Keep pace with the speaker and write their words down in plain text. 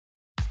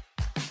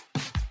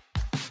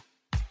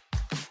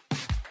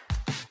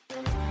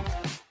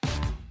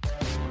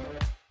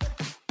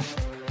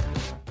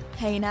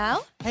Hey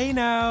now. Hey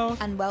now.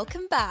 And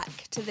welcome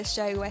back to the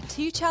show where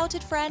two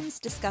childhood friends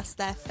discuss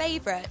their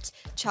favourite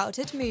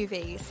childhood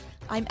movies.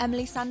 I'm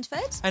Emily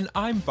Sandford. And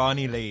I'm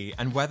Barney Lee,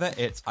 and whether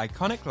it's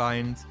iconic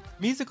lines,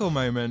 musical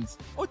moments,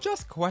 or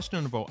just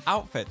questionable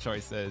outfit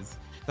choices,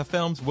 the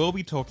films we'll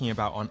be talking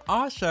about on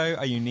our show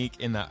are unique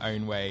in their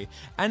own way.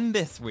 And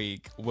this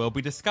week, we'll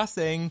be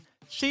discussing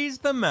She's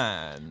the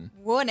Man.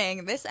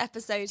 Warning, this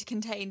episode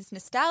contains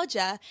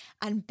nostalgia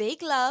and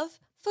big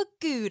love for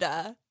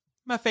Gouda.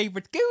 My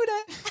favourite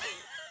Gouda.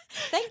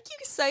 Thank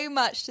you so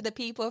much to the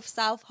people of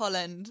South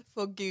Holland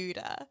for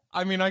Gouda.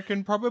 I mean, I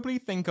can probably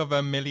think of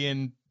a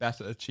million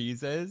better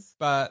cheeses,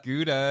 but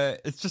Gouda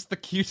is just the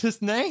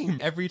cutest name.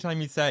 Every time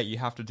you say it, you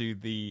have to do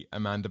the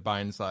Amanda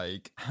Bynes,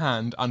 like,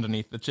 hand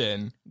underneath the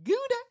chin. Gouda.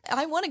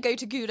 I want to go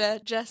to Gouda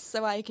just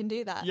so I can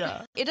do that.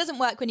 Yeah. It doesn't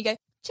work when you go,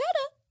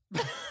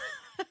 cheddar.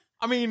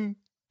 I mean,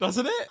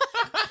 doesn't it?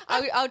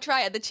 I'll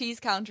try it at the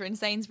cheese counter in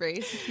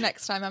Sainsbury's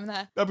next time I'm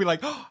there. They'll be like,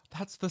 oh,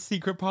 that's the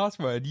secret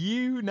password.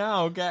 You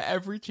now get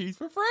every cheese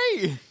for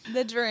free.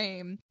 The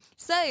dream.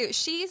 So,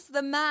 She's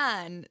the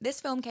Man.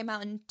 This film came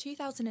out in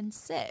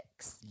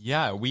 2006.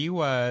 Yeah, we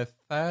were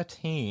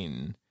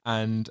 13.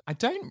 And I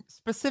don't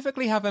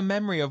specifically have a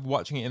memory of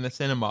watching it in the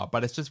cinema,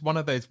 but it's just one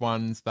of those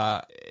ones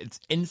that it's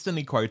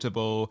instantly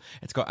quotable.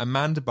 It's got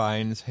Amanda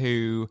Bynes,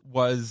 who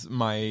was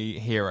my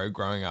hero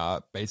growing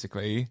up,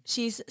 basically.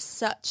 She's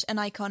such an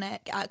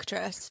iconic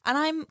actress. And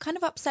I'm kind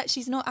of upset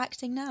she's not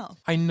acting now.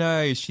 I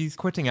know, she's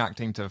quitting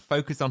acting to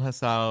focus on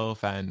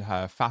herself and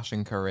her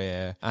fashion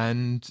career.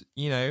 And,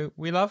 you know,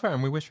 we love her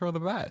and we wish her all the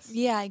best.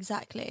 Yeah,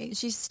 exactly.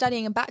 She's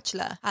studying a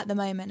bachelor at the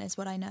moment, is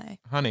what I know.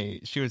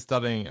 Honey, she was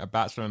studying a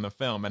bachelor in the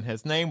film, and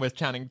his name was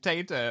Channing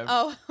Tatum.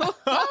 Oh,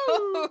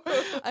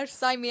 I'd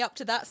sign me up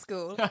to that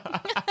school.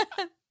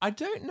 I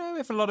don't know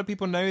if a lot of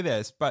people know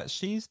this, but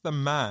She's the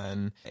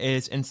Man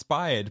is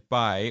inspired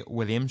by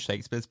William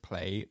Shakespeare's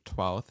play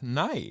Twelfth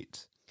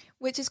Night.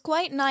 Which is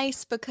quite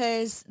nice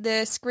because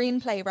the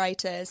screenplay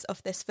writers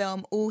of this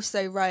film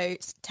also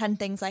wrote 10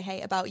 Things I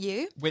Hate About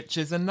You. Which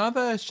is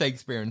another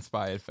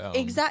Shakespeare-inspired film.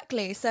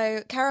 Exactly.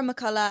 So Kara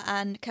McCullough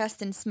and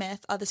Kirsten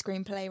Smith are the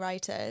screenplay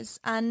writers.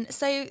 And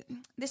so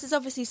this is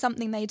obviously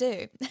something they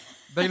do.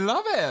 They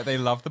love it. They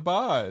love the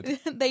bard.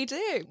 They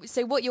do.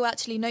 So what you'll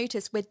actually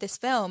notice with this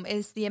film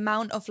is the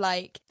amount of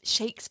like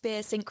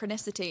Shakespeare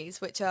synchronicities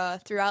which are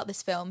throughout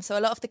this film. So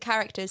a lot of the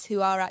characters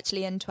who are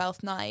actually in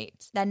Twelfth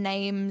Night, their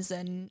names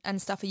and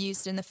stuff are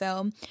used in the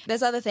film.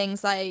 There's other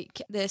things like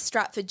the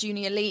Stratford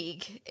Junior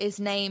League is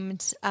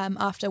named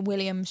after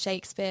William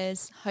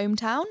Shakespeare's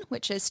hometown,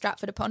 which is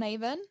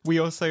Stratford-upon-Avon. We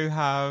also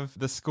have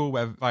the school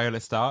where Viola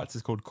starts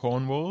is called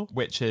Cornwall,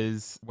 which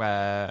is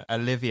where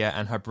Olivia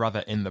and her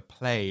brother in the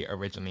play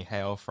originally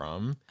hail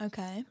from.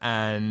 Okay.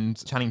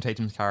 And Channing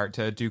Tatum's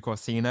character, Duke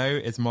Orsino,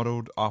 is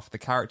modelled off the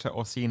character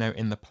Orsino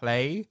in the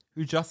play,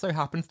 who just so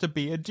happens to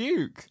be a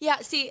duke. Yeah,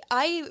 see,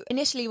 I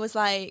initially was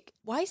like,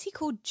 why is he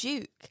called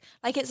Duke?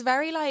 Like, it's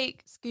very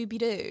like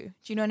Scooby-Doo.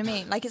 Do you know what I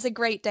mean? Like, it's a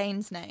Great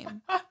Dane's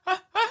name.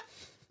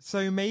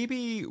 So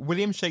maybe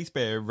William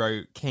Shakespeare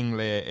wrote King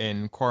Lear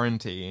in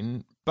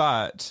quarantine,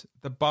 but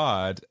the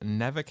bard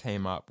never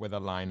came up with a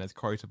line as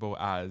quotable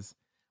as,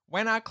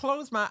 "When I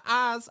close my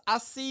eyes, I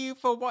see you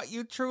for what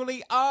you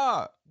truly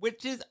are,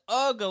 which is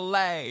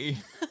ugly."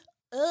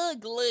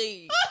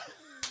 Ugly.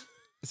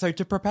 So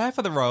to prepare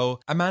for the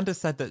role, Amanda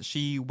said that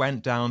she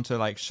went down to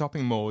like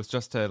shopping malls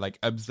just to like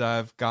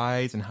observe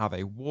guys and how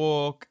they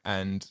walk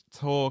and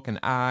talk and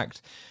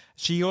act.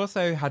 She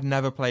also had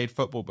never played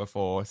football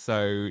before,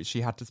 so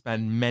she had to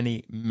spend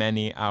many,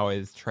 many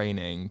hours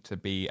training to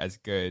be as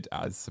good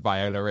as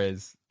Viola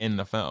is in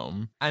the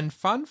film. And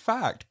fun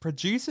fact,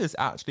 producers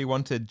actually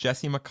wanted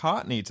Jesse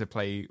McCartney to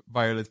play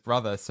Viola's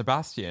brother,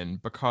 Sebastian,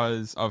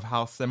 because of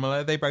how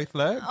similar they both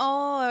look.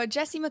 Oh,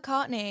 Jesse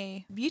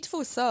McCartney.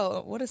 Beautiful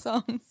Soul. What a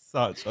song.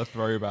 Such a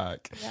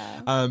throwback.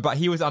 Yeah. But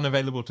he was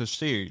unavailable to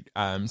shoot,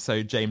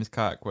 so James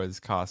Kirk was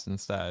cast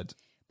instead.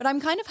 But I'm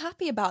kind of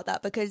happy about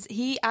that because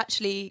he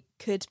actually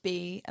could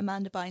be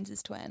Amanda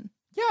Bynes' twin.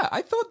 Yeah,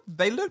 I thought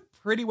they looked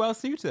pretty well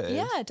suited.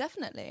 Yeah,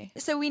 definitely.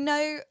 So we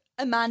know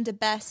Amanda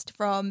best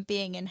from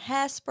being in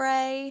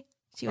Hairspray.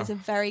 She was a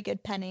very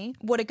good Penny.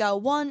 What a Girl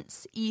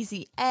Wants,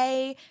 Easy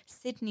A,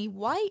 Sydney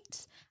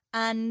White,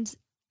 and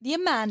The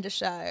Amanda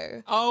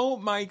Show. Oh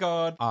my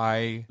God.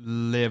 I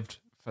lived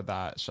for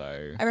that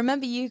show. I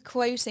remember you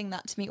quoting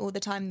that to me all the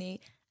time, the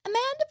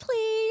Amanda,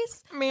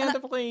 please. Amanda,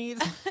 please.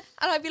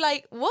 And I'd be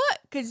like, what?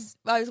 Because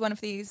I was one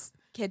of these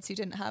kids who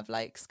didn't have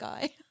like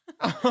Sky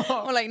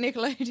or like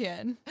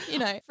Nickelodeon, you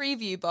know,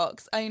 Freeview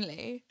box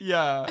only.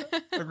 Yeah,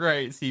 the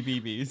great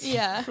CBeebies.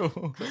 Yeah.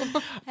 Cool.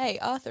 Hey,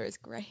 Arthur is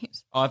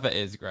great. Arthur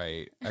is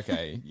great.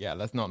 Okay, yeah,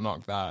 let's not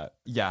knock that.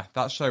 Yeah,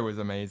 that show was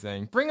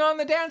amazing. Bring on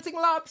the dancing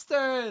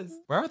lobsters!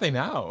 Where are they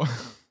now?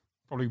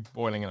 Probably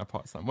boiling in a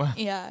pot somewhere.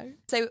 Yeah.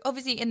 So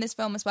obviously in this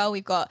film as well,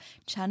 we've got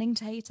Channing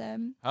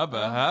Tatum.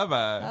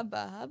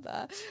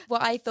 Hubba.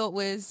 What I thought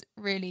was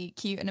really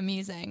cute and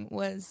amusing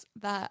was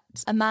that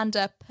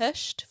Amanda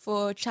pushed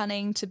for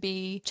Channing to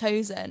be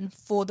chosen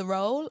for the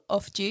role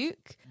of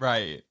Duke.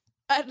 Right.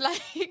 And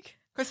like...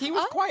 Because he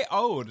was quite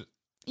old.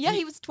 Yeah,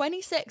 he was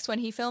 26 when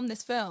he filmed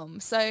this film.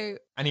 So...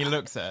 And he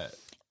looks it.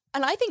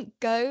 And I think,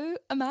 go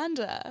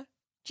Amanda.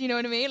 Do you know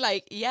what I mean?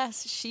 Like,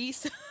 yes, she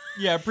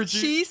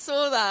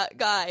saw that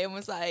guy and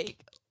was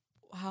like,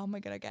 how am I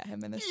going to get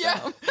him in this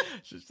film?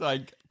 She's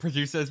like,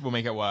 producers will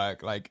make it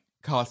work. Like,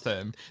 cast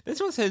him.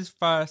 This was his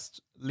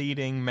first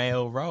leading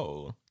male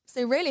role.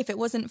 So really, if it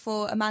wasn't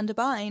for Amanda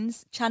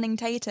Bynes, Channing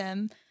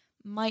Tatum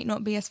might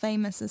not be as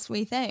famous as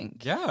we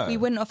think. Yeah. We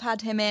wouldn't have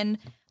had him in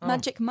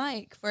Magic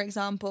Mike, for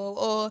example,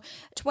 or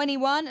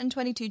 21 and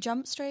 22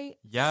 Jump Street,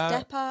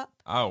 Step Up.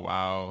 Oh,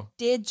 wow.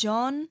 Dear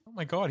John. Oh,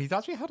 my God. He's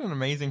actually had an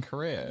amazing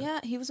career.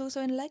 Yeah, he was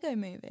also in Lego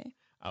Movie.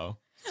 Oh,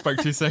 spoke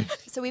too soon.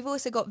 So we've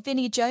also got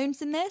Vinnie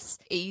Jones in this.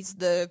 He's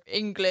the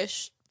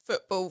English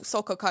football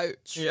soccer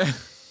coach. Yeah.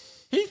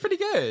 He's pretty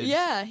good.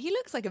 Yeah, he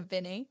looks like a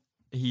Vinnie.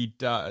 He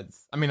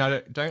does. I mean,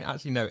 I don't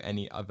actually know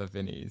any other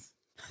Vinnies.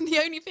 The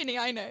only Vinnie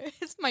I know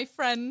is my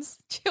friend's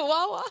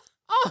Chihuahua.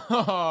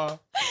 Oh.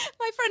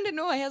 My friend in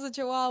Norway has a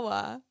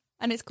Chihuahua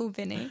and it's called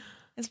Vinnie.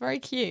 It's very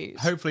cute.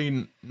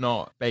 Hopefully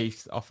not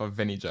based off of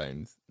Vinnie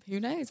Jones. Who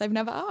knows? I've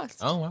never asked.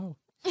 Oh, wow.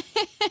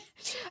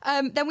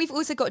 Then we've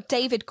also got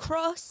David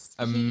Cross.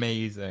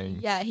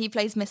 Amazing. He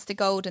plays Mr.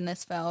 Gold in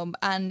this film,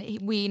 and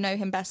we know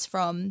him best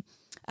from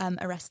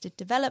Arrested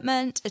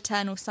Development,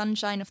 Eternal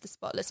Sunshine of the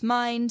Spotless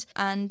Mind,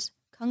 and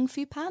Kung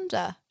Fu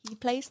Panda. He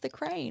plays the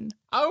crane.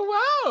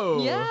 Oh,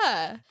 wow.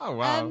 Yeah. Oh,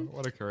 wow.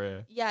 What a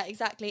career. Yeah,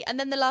 exactly. And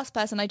then the last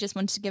person I just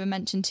wanted to give a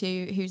mention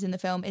to who's in the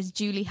film is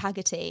Julie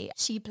Haggerty.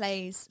 She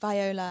plays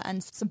Viola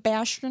and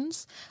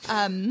Sebastian's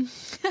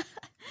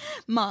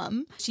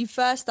mum. She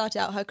first started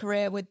out her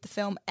career with the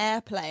film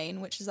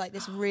Airplane, which is like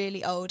this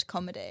really old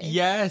comedy.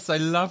 Yes, I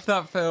love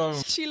that film.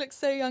 She looks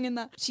so young in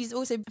that. She's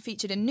also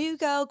featured in New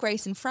Girl,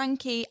 Grace and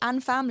Frankie,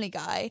 and Family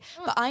Guy.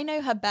 But I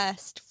know her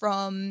best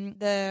from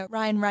the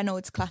Ryan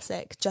Reynolds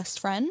classic Just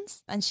Friends,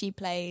 and she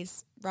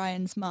plays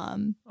Ryan's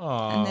mum.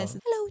 And there's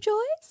Hello,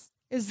 Joyce.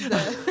 Is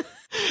the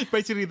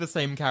basically the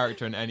same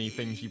character in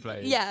anything she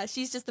plays. Yeah,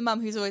 she's just the mum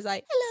who's always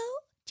like, hello,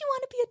 do you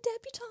want to be a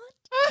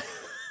debutante?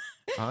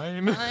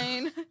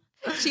 Fine.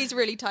 She's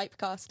really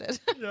typecasted.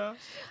 Yeah.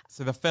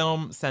 So the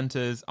film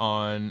centers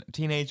on a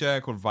teenager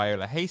called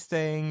Viola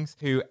Hastings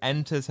who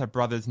enters her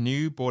brother's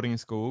new boarding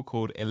school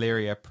called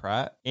Illyria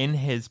Prep in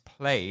his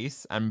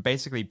place and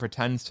basically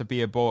pretends to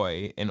be a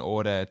boy in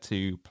order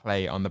to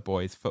play on the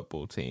boys'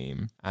 football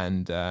team.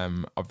 And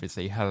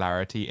obviously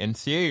hilarity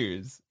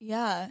ensues.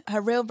 Yeah.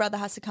 Her real brother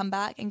has to come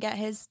back and get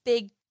his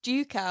big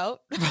Duke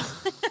out.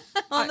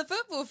 On the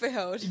football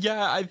field.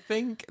 Yeah, I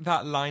think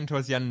that line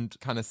towards the end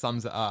kind of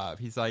sums it up.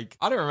 He's like,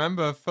 I don't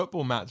remember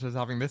football matches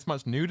having this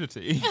much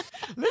nudity.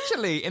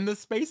 Literally, in the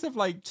space of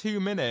like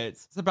 2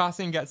 minutes,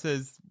 Sebastian gets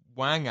his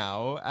wang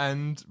out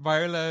and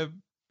Viola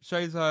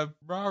shows her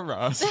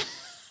rah-rahs.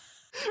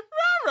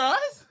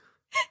 Rah-rahs?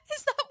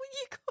 Is that what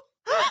you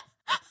call?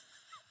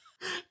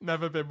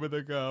 Never been with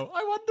a girl.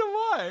 I wonder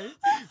why.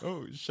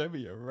 Oh, show me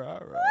your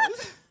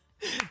rah-rahs.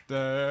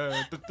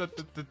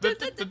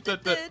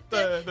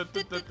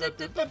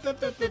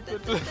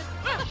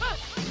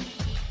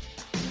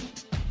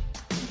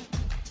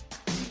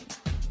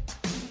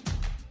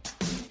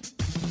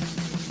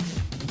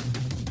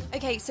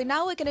 Okay, so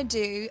now we're going to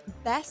do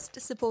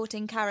Best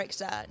Supporting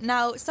Character.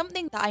 Now,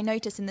 something that I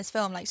noticed in this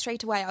film, like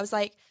straight away, I was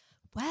like,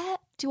 where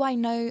do I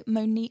know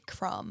Monique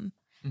from?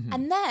 Mm-hmm.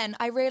 And then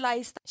I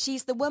realised that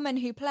she's the woman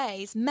who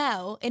plays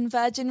Mel in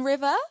Virgin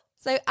River.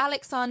 So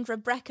Alexandra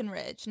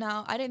Breckenridge.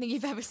 Now, I don't think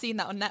you've ever seen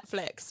that on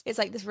Netflix. It's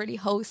like this really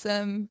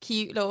wholesome,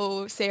 cute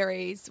little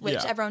series,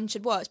 which everyone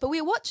should watch. But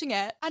we were watching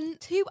it and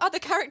 2 other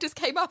characters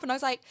came up and I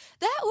was like,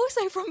 they're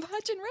also from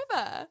Virgin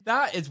River.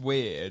 That is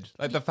weird.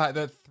 Like the fact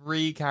that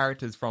 3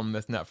 characters from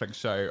this Netflix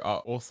show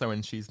are also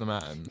in She's the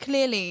Man.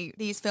 Clearly,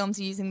 these films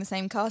are using the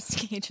same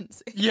casting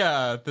agency.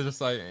 Yeah, they're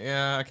just like,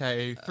 yeah,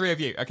 okay, 3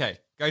 of you. Okay,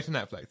 go to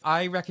Netflix.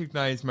 I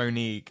recognize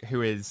Monique,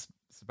 who is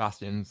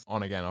Sebastian's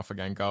on-again,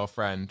 off-again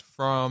girlfriend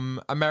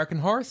from American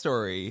Horror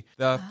Story,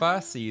 the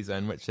first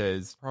season, which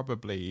is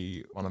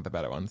probably one of the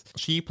better ones.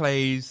 She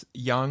plays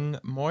young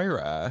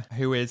Moira,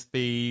 who is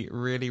the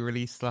really,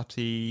 really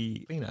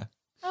slutty cleaner.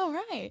 Oh,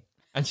 right.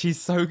 And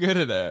she's so good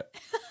at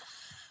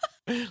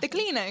it. The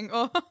cleaning?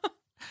 Or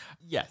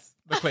Yes,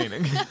 the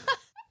cleaning.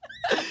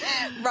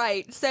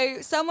 Right,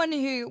 so someone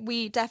who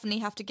we definitely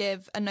have to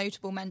give a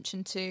notable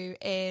mention to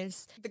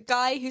is the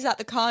guy who's at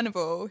the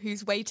carnival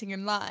who's waiting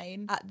in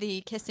line at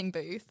the kissing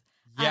booth.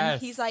 Yes.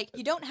 And he's like,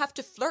 you don't have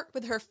to flirt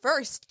with her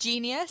first,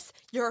 genius.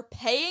 You're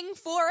paying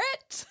for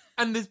it.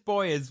 And this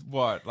boy is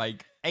what,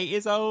 like 8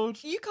 years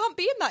old? You can't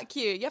be in that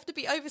queue. You have to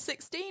be over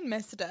 16,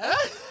 mister.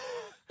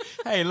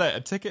 Hey, look,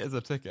 a ticket is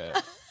a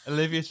ticket.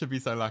 Olivia should be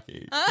so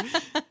lucky.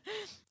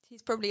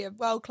 He's probably a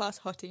world-class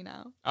hottie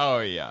now. Oh,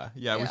 yeah.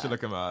 We should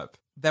look him up.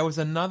 There was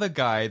another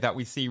guy that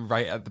we see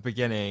right at the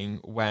beginning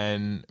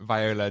when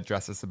Viola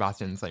dresses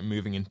Sebastian's like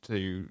moving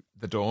into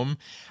the dorm,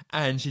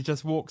 and she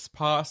just walks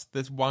past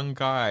this one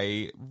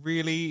guy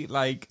really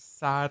like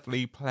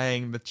sadly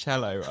playing the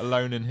cello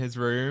alone in his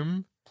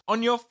room.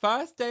 On your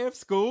first day of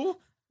school?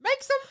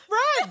 Make some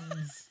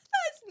friends.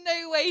 There's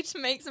no way to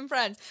make some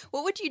friends.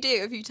 What would you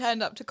do if you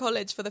turned up to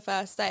college for the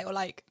first day or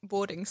like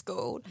boarding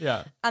school?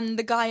 Yeah. And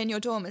the guy in your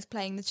dorm is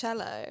playing the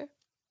cello?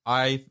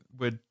 I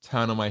would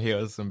turn on my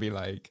heels and be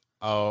like,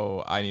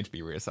 oh, I need to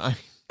be reassigned.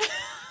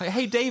 Like,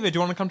 hey, David, do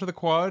you want to come to the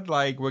quad?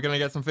 Like, we're going to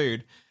get some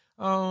food.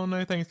 Oh,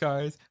 no, thanks,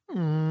 guys.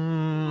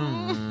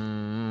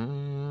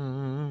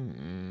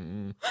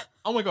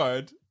 Oh, my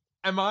God.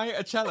 Am I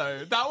a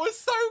cello? That was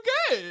so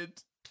good.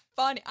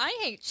 Barney, I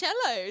hate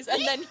cellos.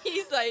 And then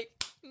he's like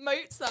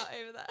Mozart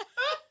over there.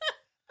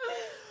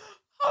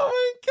 Oh,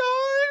 my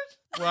God.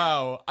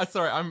 Wow. I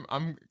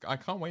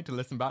can't wait to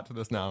listen back to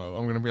this now.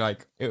 I'm going to be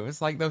like, it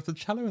was like there was a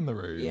cello in the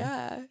room.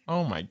 Yeah.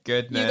 Oh my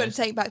goodness. You've got to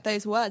take back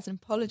those words and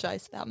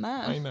apologise to that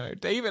man. I know.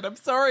 David, I'm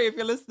sorry if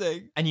you're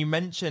listening. And you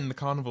mentioned the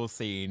carnival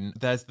scene.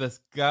 There's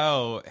this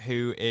girl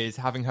who is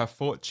having her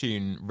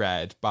fortune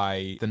read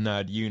by the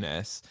nerd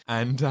Eunice.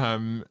 And,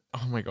 oh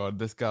my God,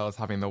 this girl is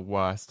having the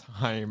worst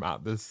time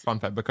at this fun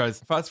fair because,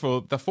 first of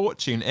all, the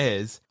fortune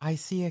is, I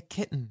see a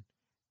kitten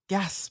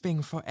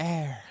gasping for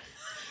air.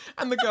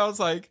 And the girl's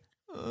like,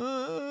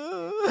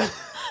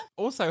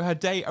 Also, her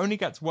day only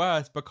gets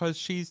worse because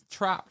she's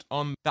trapped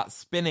on that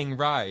spinning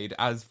ride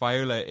as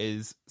Viola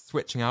is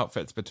switching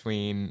outfits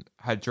between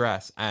her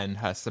dress and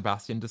her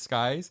Sebastian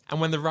disguise.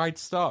 And when the ride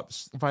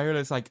stops,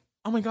 Viola's like,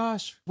 oh my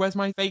gosh, where's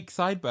my fake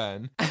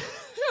sideburn?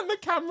 And the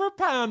camera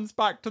pans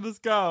back to this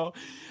girl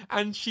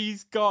and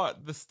she's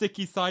got the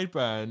sticky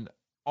sideburn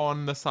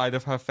on the side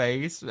of her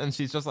face and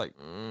she's just like,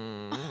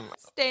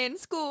 Stay in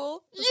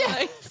school.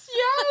 Yes,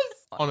 yes.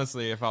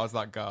 Honestly, if I was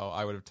that girl,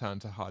 I would have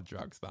turned to hard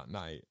drugs that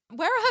night.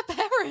 Where are her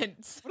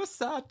parents? What a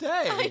sad day.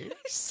 I know,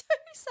 so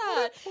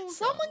sad.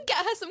 Someone get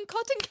her some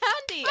cotton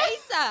candy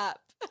ASAP.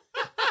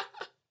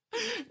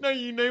 No,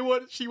 you know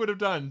what she would have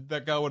done?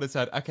 That girl would have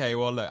said, okay,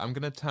 well, look, I'm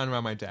going to turn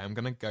around my day. I'm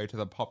going to go to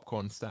the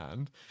popcorn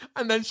stand.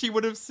 And then she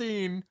would have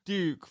seen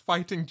Duke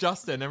fighting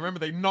Justin. And remember,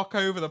 they knock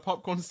over the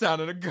popcorn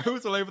stand and it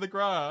goes all over the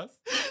grass.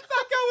 That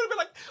girl would have been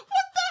like,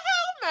 what the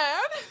hell,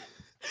 man?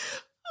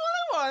 All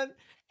I want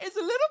is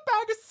a little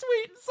bag of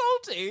sweet and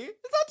salty.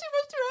 Is that too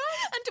much to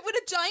ask? And with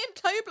a giant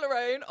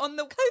Toblerone on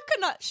the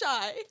coconut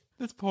shy.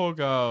 This poor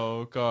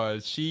girl,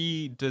 God,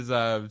 she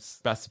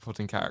deserves best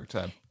supporting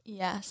character.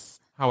 Yes.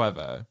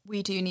 However,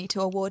 we do need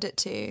to award it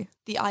to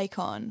the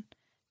icon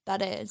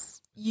that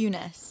is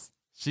Eunice.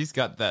 She's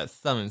got that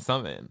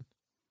something.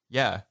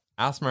 Yeah,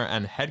 asthma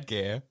and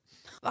headgear.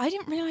 I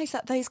didn't realise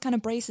that those kind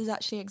of braces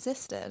actually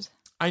existed.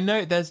 I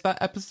know, there's that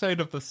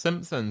episode of The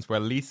Simpsons where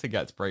Lisa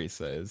gets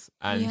braces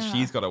and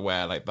she's got to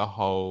wear like the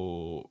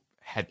whole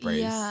head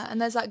brace. Yeah,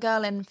 and there's that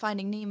girl in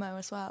Finding Nemo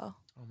as well.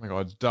 Oh my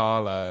God,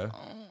 Darla.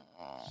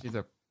 She's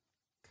a...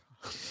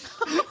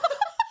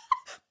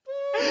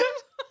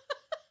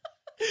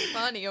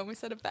 Funny,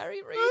 almost said a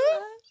very rude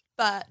word.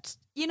 But,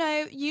 you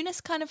know,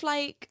 Eunice kind of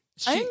like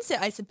owns it,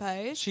 I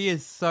suppose. She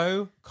is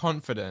so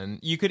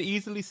confident. You could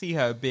easily see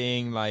her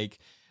being like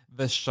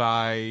the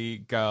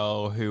shy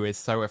girl who is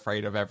so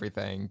afraid of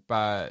everything,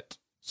 but...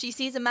 She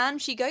sees a man,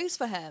 she goes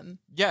for him.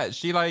 Yeah,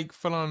 she like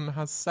full on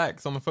has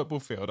sex on the football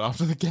field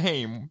after the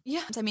game.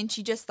 Yeah. I mean,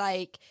 she just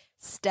like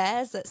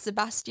stares at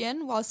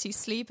Sebastian whilst he's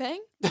sleeping.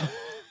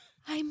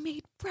 I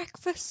made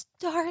breakfast,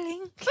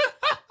 darling.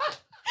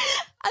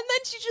 And then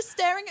she's just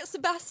staring at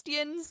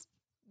Sebastian's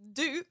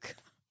Duke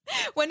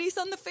when he's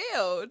on the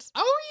field.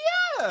 Oh,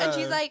 yeah. And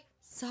she's like,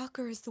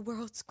 soccer is the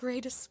world's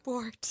greatest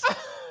sport.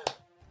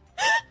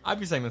 I'd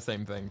be saying the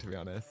same thing, to be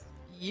honest.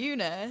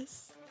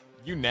 Eunice.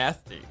 You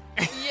nasty.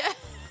 Yeah.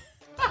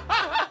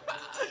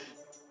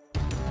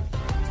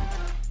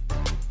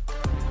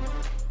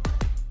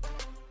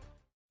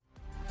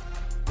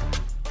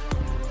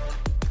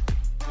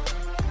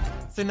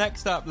 So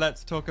next up,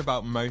 let's talk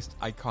about most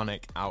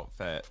iconic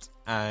outfit.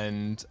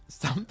 And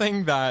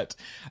something that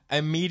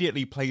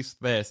immediately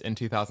placed this in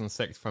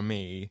 2006 for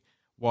me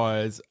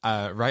was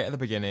right at the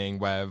beginning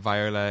where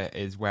Viola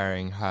is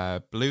wearing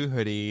her blue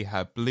hoodie,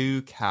 her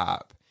blue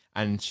cap,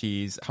 and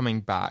she's coming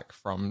back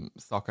from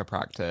soccer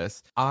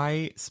practice.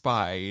 I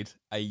spied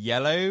a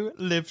yellow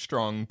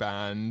Livestrong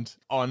band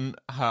on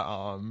her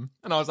arm.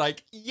 And I was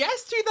like,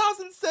 yes,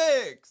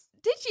 2006!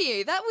 Did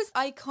you? That was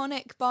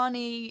iconic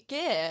Barney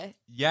gear.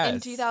 Yes.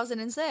 In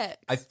 2006.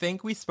 I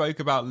think we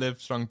spoke about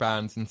Livestrong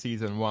bands in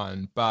season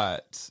 1,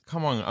 but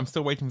come on, I'm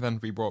still waiting for them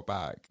to be brought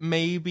back.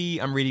 Maybe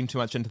I'm reading too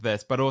much into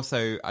this, but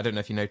also, I don't know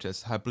if you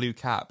noticed, her blue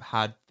cap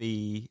had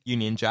the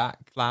Union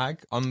Jack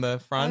flag on the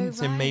front. Oh, right.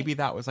 So maybe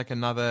that was like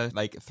another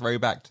like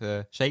throwback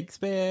to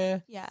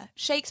Shakespeare. Yeah,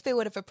 Shakespeare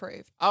would have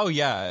approved. Oh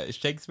yeah,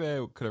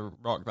 Shakespeare could have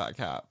rocked that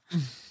cap.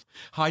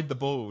 Hide the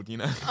bald, you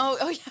know?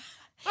 Oh yeah.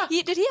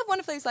 Did he have one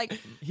of those like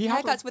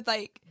haircuts with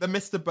like the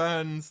Mr.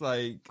 Burns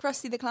like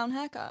Krusty the Clown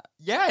haircut?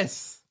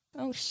 Yes.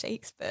 Oh,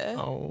 Shakespeare.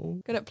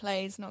 Oh. Good at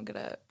plays, not good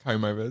at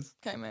comb overs.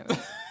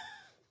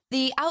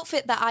 The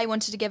outfit that I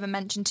wanted to give a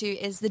mention to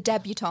is the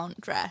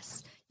debutante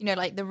dress. You know,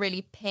 like the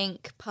really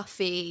pink,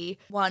 puffy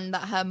one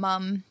that her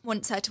mum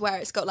wants her to wear.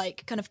 It's got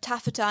like kind of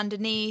taffeta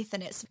underneath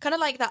and it's kind of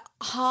like that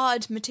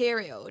hard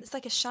material. It's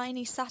like a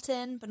shiny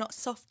satin, but not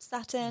soft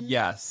satin.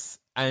 Yes.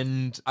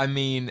 And I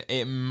mean,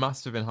 it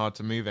must have been hard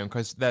to move him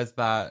because there's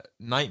that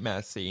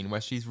nightmare scene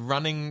where she's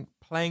running,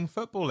 playing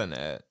football in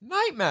it.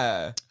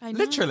 Nightmare. I know.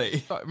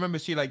 Literally. I remember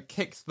she like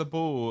kicks the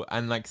ball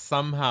and like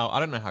somehow, I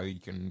don't know how you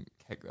can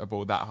kick a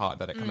ball that hard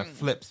that it kind of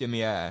flips in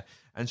the air.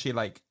 And she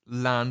like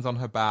lands on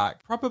her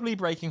back, probably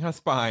breaking her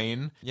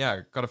spine.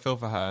 Yeah, got a feel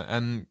for her.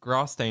 And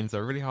grass stains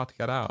are really hard to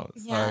get out.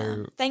 Yeah.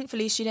 So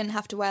Thankfully, she didn't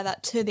have to wear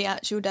that to the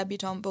actual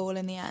debutante ball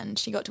in the end.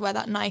 She got to wear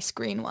that nice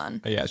green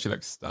one. yeah, she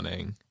looks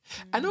stunning.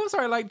 And also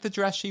I liked the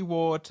dress she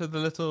wore to the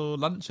little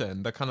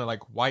luncheon, the kind of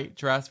like white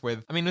dress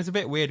with, I mean, it was a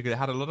bit weird because it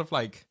had a lot of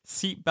like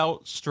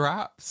seatbelt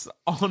straps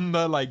on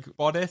the like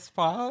bodice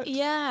part.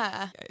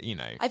 Yeah. You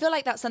know. I feel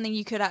like that's something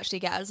you could actually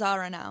get at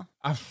Zara now.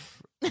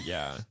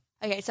 Yeah.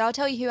 Okay, so I'll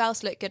tell you who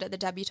else looked good at the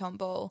debutante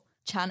ball.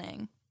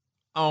 Channing.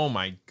 Oh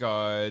my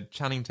God.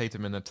 Channing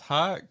Tatum in a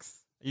tux.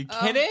 Are you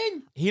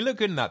kidding? He looked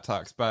good in that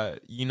tux,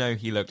 but you know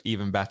he looked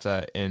even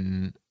better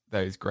in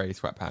those grey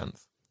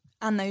sweatpants.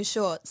 And those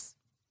shorts.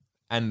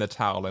 And the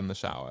towel in the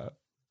shower.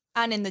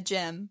 And in the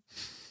gym.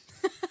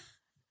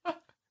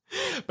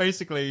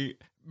 Basically,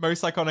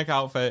 most iconic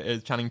outfit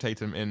is Channing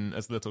Tatum in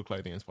as little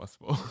clothing as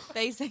possible.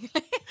 Basically.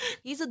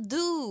 He's a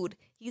dude.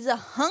 He's a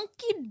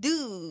hunky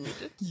dude.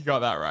 You got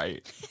that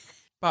right.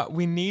 But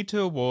we need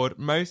to award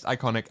most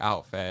iconic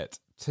outfit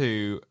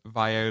to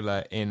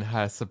Viola in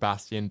her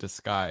Sebastian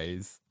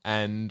disguise.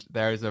 And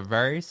there is a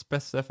very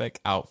specific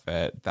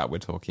outfit that we're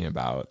talking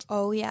about.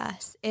 Oh,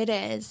 yes, it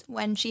is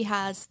when she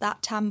has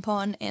that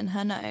tampon in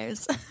her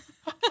nose.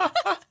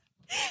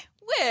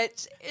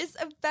 Which is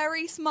a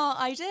very smart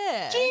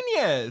idea.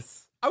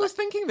 Genius! I was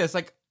thinking this,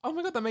 like, oh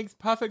my God, that makes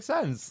perfect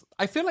sense.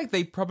 I feel like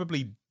they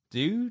probably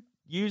do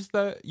use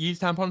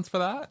tampons for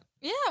that.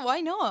 Yeah, why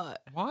not?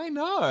 Why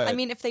not? I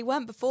mean, if they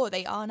weren't before,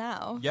 they are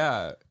now.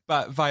 Yeah,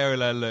 but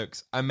Viola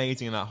looks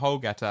amazing in that whole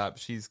getup.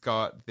 She's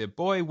got the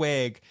boy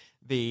wig,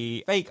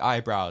 the fake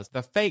eyebrows,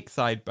 the fake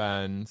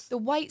sideburns. The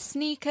white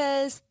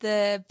sneakers,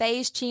 the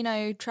beige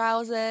chino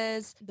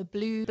trousers, the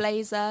blue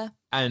blazer.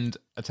 And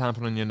a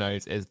tampon on your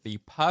nose is the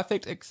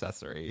perfect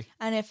accessory.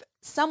 And if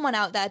someone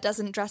out there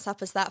doesn't dress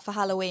up as that for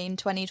Halloween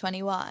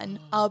 2021,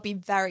 I'll be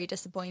very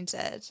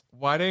disappointed.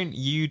 Why don't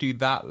you do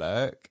that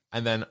look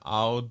and then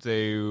I'll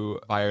do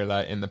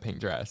Viola in the pink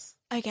dress?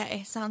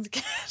 Okay, sounds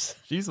good.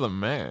 She's the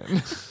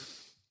man.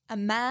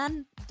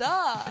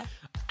 Amanda.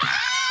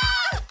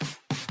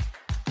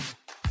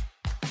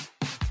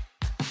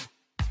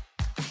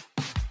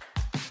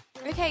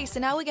 Okay, so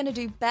now we're going to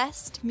do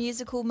best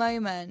musical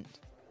moment.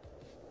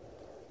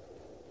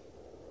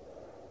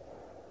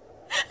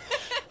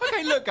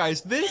 Okay, look,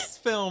 guys, this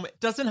film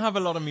doesn't have a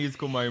lot of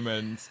musical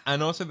moments,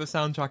 and also the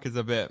soundtrack is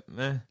a bit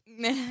meh.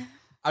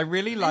 I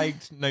really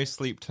liked No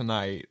Sleep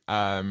Tonight,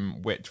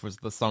 which was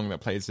the song that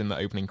plays in the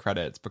opening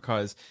credits,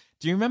 because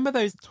do you remember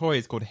those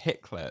toys called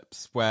hit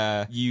clips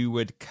where you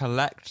would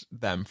collect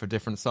them for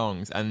different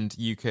songs and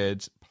you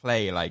could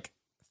play like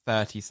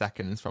 30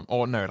 seconds from,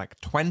 or no, like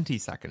 20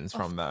 seconds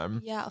from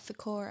them? Yeah, off the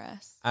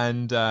chorus.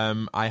 And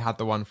I had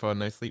the one for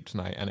No Sleep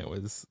Tonight, and it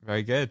was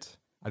very good.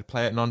 I'd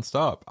play it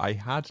non-stop. I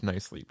had no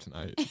sleep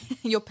tonight.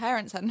 Your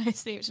parents had no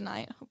sleep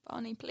tonight. Oh,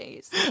 Barney,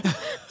 please.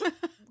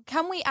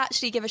 Can we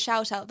actually give a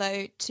shout out,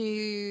 though,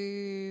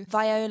 to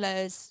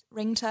Viola's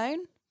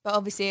ringtone? But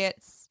obviously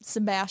it's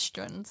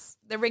Sebastian's.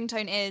 The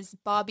ringtone is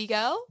Barbie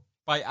Girl.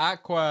 By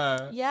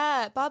Aqua.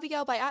 Yeah, Barbie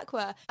Girl by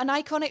Aqua. An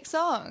iconic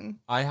song.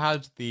 I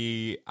had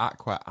the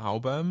Aqua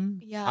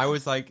album. Yeah. I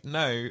was like,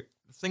 no,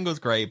 the single's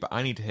great, but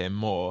I need to hear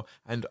more.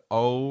 And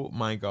oh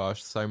my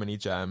gosh, so many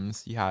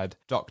gems. You had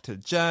Dr.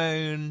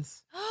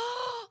 Jones.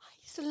 I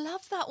used to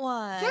love that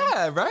one.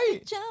 Yeah,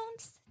 right?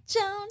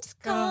 Jones,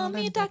 call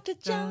me Dr.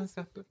 Jones.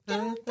 Dr.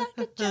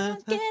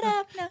 Jones, get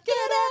up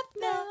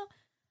now.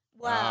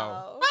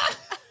 Wow.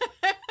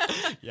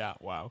 Yeah,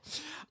 wow.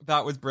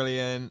 That was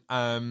brilliant.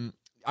 I'm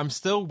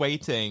still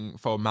waiting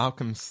for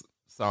Malcolm's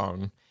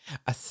song.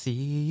 I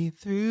see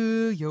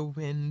through your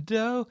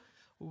window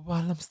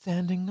while I'm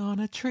standing on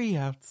a tree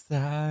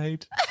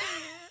outside.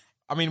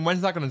 I mean,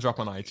 when's that going to drop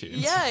on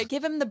iTunes? Yeah,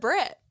 give him the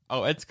Brit.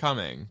 Oh, it's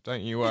coming.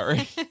 Don't you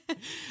worry.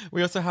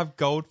 We also have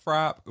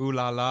Goldfrapp, Ooh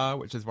La La,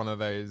 which is one of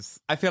those.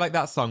 I feel like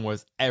that song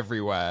was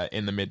everywhere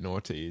in the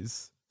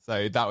mid-noughties.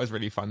 So that was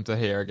really fun to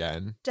hear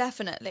again.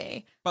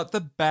 Definitely. But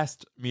the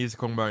best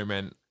musical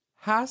moment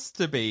has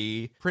to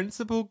be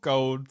Principal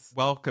Gold's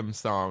welcome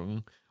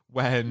song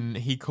when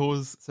he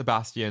calls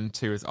Sebastian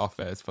to his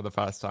office for the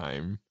first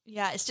time.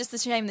 Yeah, it's just a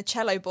shame the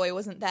cello boy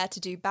wasn't there to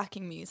do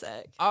backing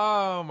music.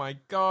 Oh my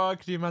God,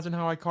 could you imagine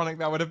how iconic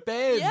that would have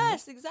been?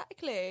 Yes,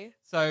 exactly.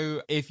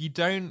 So if you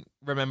don't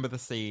remember the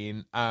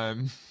scene,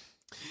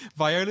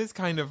 Viola's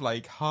kind of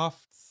like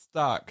half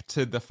stuck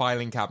to the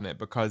filing cabinet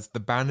because the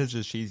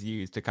bandages she's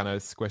used to kind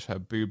of squish her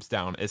boobs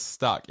down is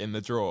stuck in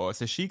the drawer.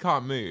 So she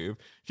can't move.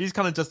 She's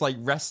kind of just like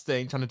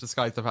resting, trying to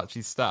disguise the fact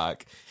she's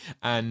stuck.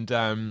 And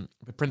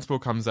the principal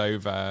comes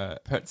over,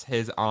 puts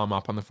his arm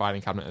up on the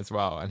filing cabinet as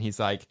well. And he's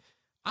like,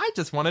 I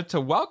just wanted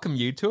to welcome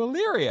you to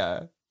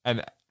Illyria.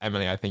 And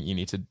Emily, I think you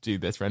need to do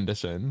this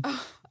rendition.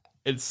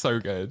 It's so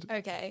good.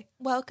 Okay.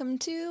 Welcome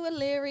to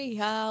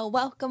Illyria.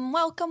 Welcome,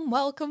 welcome,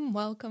 welcome,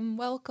 welcome,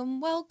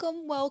 welcome,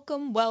 welcome,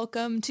 welcome,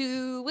 welcome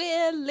to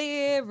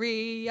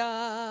Illyria.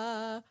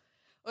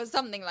 Or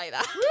something like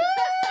that.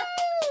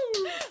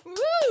 Woo!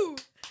 Woo!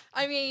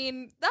 I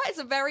mean, that is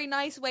a very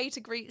nice way to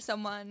greet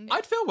someone.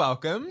 I'd feel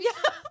welcome. Yeah.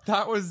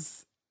 That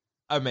was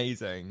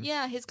amazing.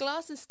 Yeah, his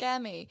glasses scare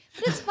me.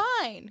 But it's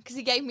fine, because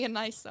he gave me a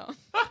nice song.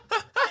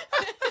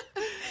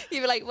 He'd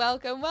be like,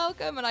 welcome,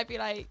 welcome. And I'd be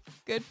like,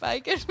 goodbye,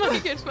 goodbye,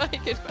 goodbye,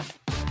 goodbye.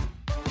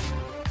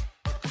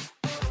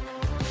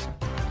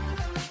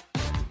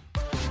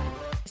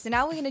 So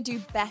now we're going to do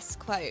best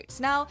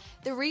quotes. Now,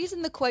 the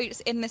reason the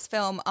quotes in this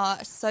film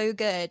are so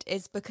good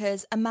is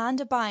because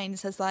Amanda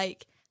Bynes has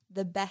like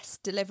the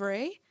best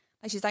delivery.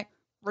 Like she's like,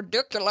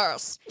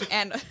 ridiculous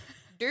and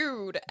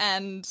dude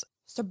and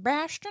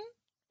Sebastian.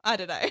 I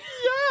don't know.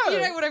 Yeah.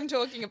 You know what I'm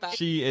talking about.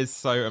 She is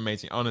so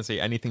amazing.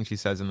 Honestly, anything she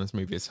says in this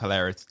movie is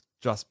hilarious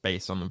just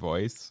based on the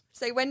voice.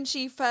 So when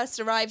she first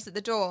arrives at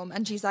the dorm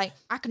and she's like,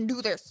 I can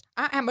do this.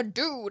 I am a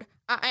dude.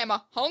 I am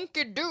a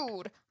hunky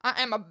dude.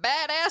 I am a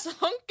badass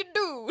hunky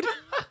dude.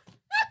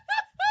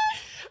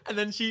 And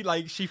then she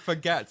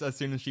forgets as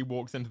soon as she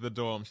walks into the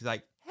dorm. She's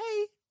like,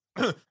 hey.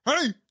 Hey.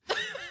 It's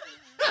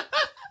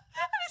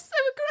so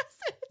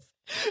aggressive.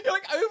 You're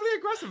like overly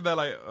aggressive. They're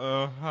like,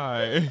 oh,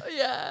 hi.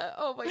 Yeah.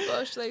 Oh my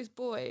gosh, those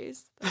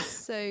boys. That's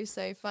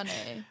so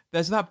funny.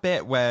 There's that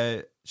bit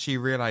where she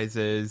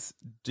realizes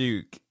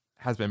Duke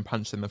has been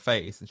punched in the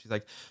face and she's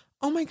like,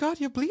 oh my God,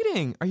 you're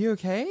bleeding. Are you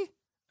okay?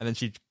 And then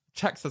she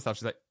checks herself.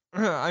 She's like,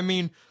 I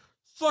mean,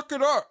 suck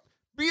it up.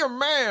 Be a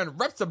man.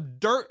 Rub some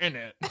dirt in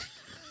it.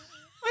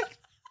 Like,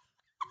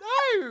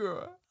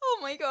 no. Oh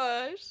my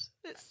gosh.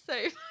 It's so...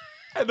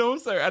 And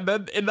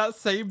then in that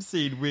same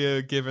scene,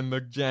 we're given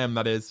the gem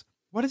that is,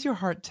 what does your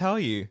heart tell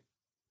you?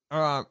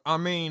 I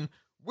mean,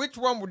 which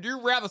one would you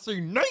rather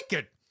see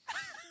naked?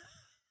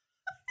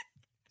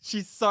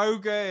 She's so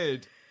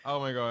good. Oh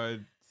my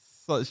God.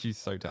 She's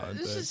so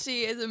talented.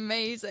 She is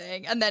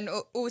amazing. And then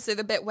also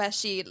the bit where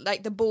she,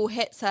 like, the ball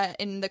hits her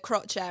in the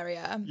crotch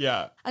area.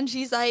 Yeah. And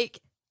she's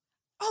like,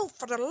 oh,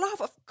 for the love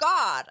of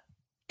God,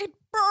 it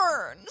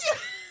burns.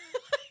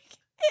 Like,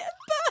 it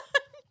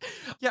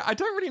burns. Yeah, I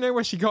don't really know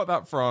where she got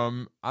that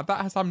from. That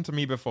has happened to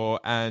me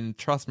before. And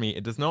trust me,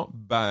 it does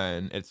not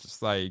burn. It's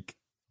just like,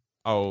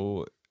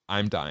 oh,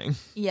 I'm dying.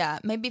 Yeah,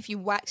 maybe if you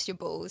wax your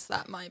balls,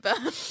 that might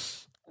burn.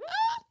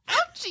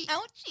 Ouchie,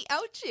 ouchie,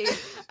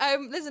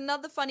 ouchie. There's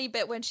another funny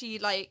bit when she,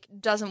 like,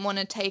 doesn't want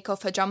to take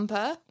off her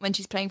jumper when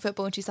she's playing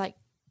football and she's like,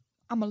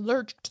 I'm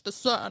allergic to the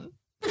sun.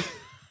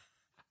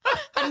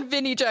 And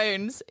Vinnie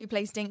Jones, who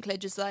plays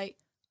Dinklage, is like,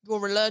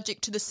 you're allergic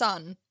to the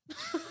sun.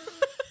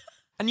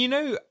 And you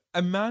know,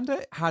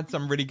 Amanda had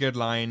some really good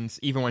lines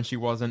even when she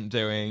wasn't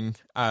doing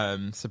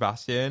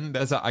Sebastian.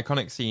 There's an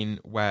iconic scene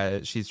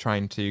where she's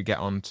trying to get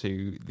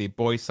onto the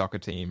boys' soccer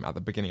team at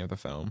the beginning of the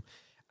film.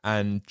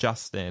 And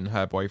Justin,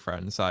 her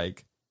boyfriend's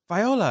like,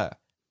 Viola,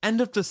 end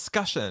of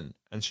discussion.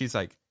 And she's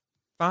like,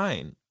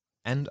 fine,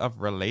 end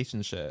of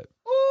relationship.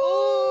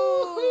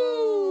 Ooh.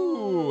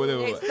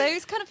 It's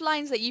those kind of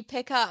lines that you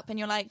pick up and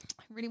you're like,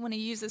 I really want to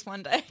use this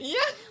one day. Yeah.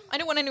 I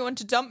don't want anyone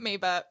to dump me,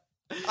 but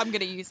I'm going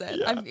to use it.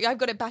 Yeah. I've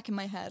got it back in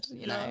my head,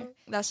 you know.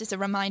 That's just a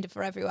reminder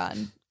for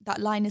everyone. That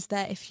line is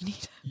there if you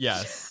need it.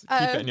 Yes,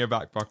 keep it in your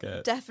back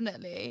pocket.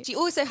 Definitely. She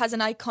also has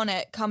an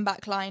iconic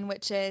comeback line,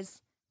 which is,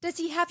 does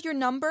he have your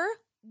number?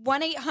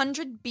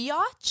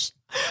 1-800-BIATCH?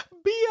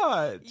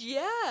 Biatch.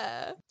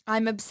 Yeah.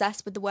 I'm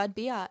obsessed with the word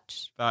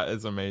biatch. That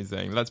is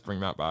amazing. Let's bring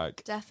that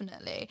back.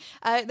 Definitely.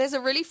 There's a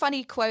really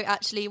funny quote,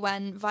 actually,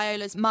 when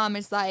Viola's mum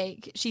is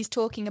like, she's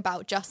talking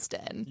about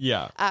Justin.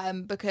 Yeah.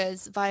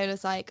 Because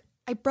Viola's like,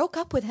 I broke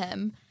up with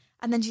him.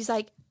 And then she's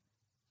like,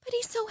 but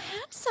he's so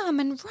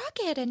handsome and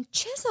rugged and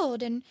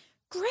chiseled and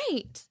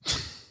great.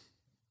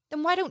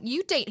 Then why don't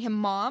you date him,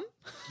 Mom?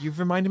 You've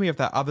reminded me of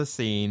that other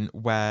scene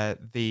where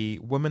the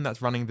woman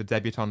that's running the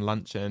debutante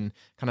luncheon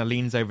kind of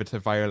leans over to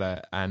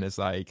Viola and is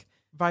like,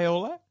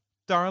 Viola,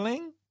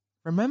 darling,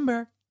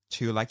 remember,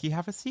 chew like you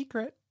have a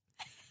secret.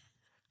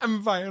 And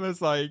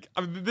Viola's like,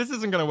 I mean, this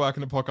isn't going to work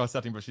in a podcast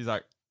setting, but she's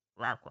like,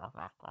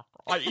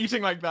 like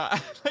eating like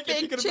that. Like,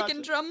 big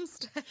chicken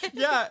drumstick.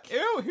 Yeah,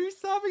 ew, who's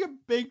serving a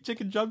big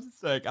chicken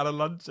drumstick at a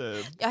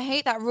luncheon? I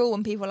hate that rule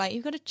when people are like,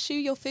 you've got to chew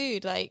your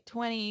food like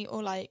 20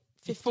 or like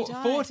 50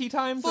 times. 40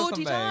 times 40 or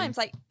something. times.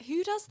 Like,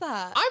 who does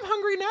that? I'm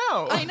hungry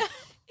now. I know.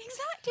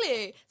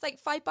 Exactly. It's like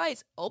 5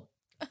 bites. Oh.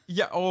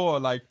 Yeah, or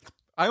like,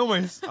 I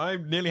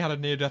nearly had a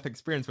near-death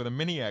experience with a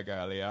mini egg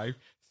earlier. I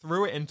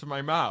threw it into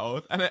my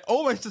mouth and it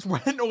almost just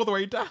went all the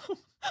way down.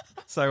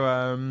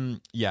 So,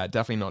 yeah,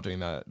 definitely not doing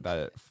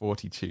that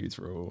 40 chews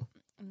rule.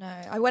 No.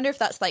 I wonder if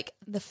that's like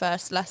the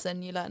first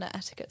lesson you learn at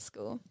etiquette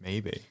school.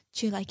 Maybe.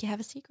 Chew like you have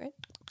a secret.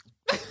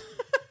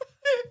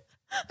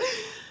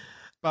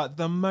 But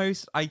the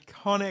most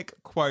iconic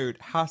quote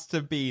has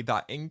to be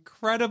that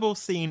incredible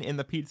scene in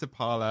the pizza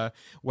parlor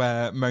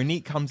where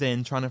Monique comes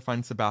in trying to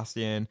find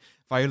Sebastian.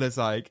 Viola's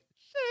like,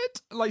 shit,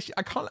 it. Like,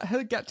 I can't let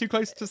her get too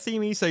close to see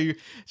me. So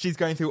she's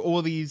going through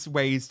all these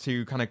ways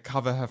to kind of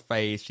cover her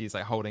face. She's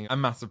like holding a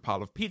massive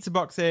pile of pizza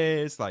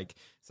boxes, like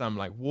some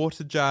like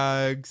water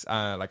jugs,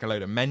 like a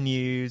load of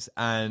menus.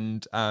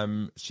 And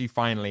she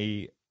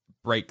finally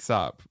breaks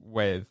up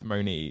with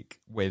Monique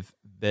with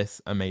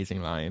this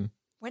amazing line.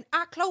 When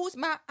I close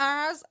my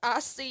eyes, I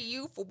see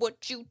you for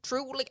what you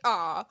truly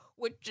are,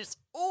 which is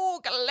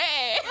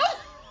ugly.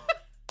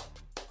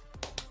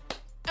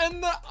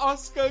 And the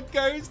Oscar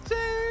goes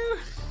to...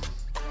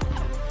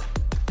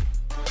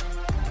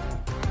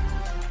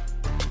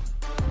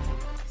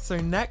 So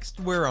next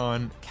we're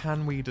on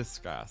Can We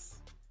Discuss?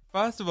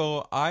 First of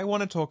all, I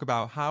want to talk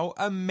about how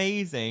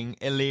amazing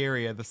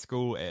Illyria the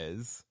school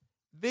is.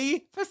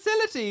 The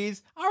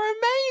facilities are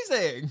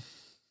amazing!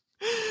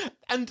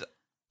 And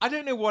I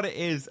don't know what it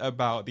is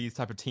about these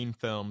type of teen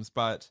films,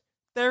 but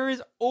there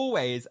is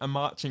always a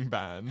marching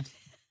band.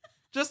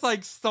 Just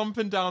like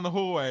stomping down the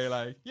hallway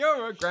like,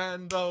 you're a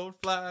grand old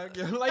flag.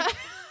 You're like,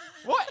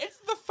 what? It's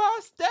the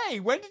first day.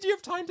 When did you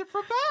have time to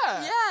prepare?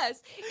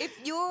 Yes. If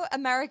you're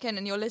American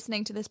and you're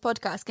listening to this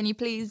podcast, can you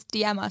please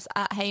DM us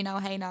at Hey Now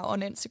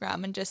on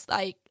Instagram and just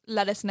like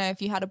let us know if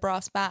you had a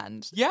brass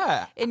band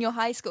Yeah. in your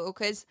high school?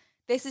 Because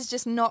this is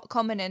just not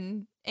common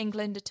in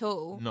England at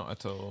all. Not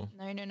at all.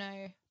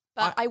 No.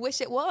 But I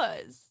wish it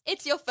was.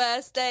 It's your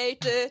first day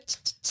to...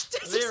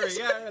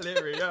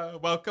 Illyria.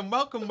 Welcome. I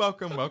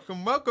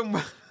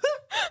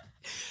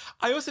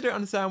also don't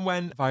understand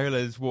when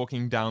Viola's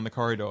walking down the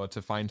corridor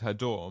to find her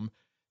dorm.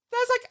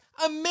 There's like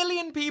a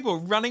million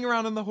people running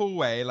around in the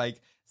hallway. Like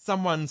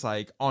someone's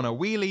like on a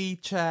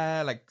wheelie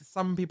chair. Like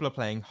some people are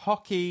playing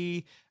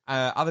hockey.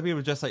 Other people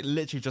are just like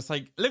literally just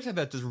like looks like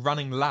they're just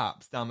running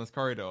laps down this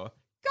corridor.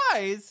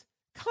 Guys,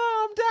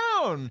 calm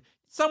down.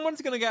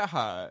 Someone's going to get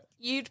hurt.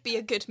 You'd be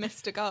a good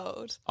Mr.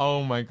 Gold.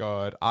 Oh my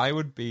God. I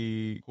would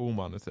be hall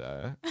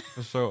monitor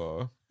for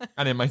sure.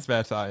 And in my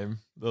spare time,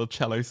 little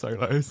cello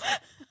solos.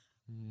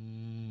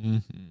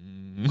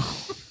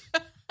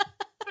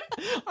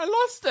 I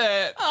lost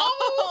it.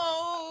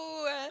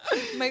 Oh,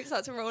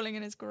 Mozart's rolling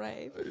in his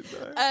grave.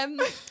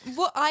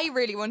 What I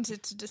really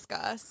wanted to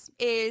discuss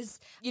is,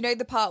 you know,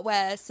 the part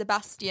where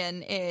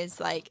Sebastian is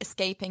like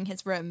escaping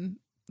his room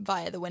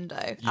via the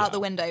window, out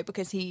the window,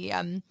 because he's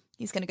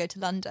going to go to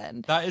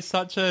London. That is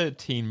such a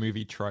teen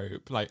movie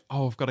trope. Like,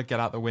 oh, I've got to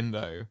get out the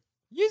window.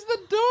 Use the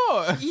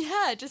door.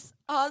 Yeah, just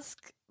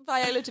ask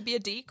Viola to be a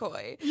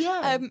decoy.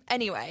 Yeah.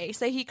 Anyway,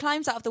 so he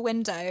climbs out of the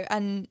window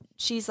and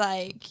she's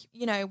like,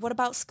 you know, what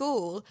about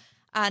school?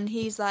 And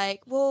he's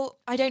like, well,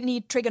 I don't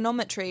need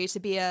trigonometry to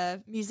be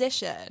a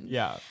musician.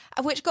 Yeah.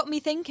 Which got me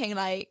thinking,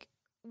 like,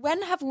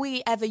 when have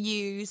we ever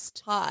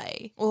used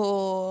pi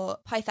or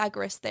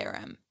Pythagoras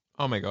theorem?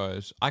 Oh my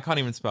gosh. I can't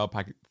even spell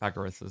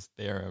Pythagoras'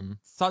 theorem.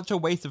 Such a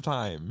waste of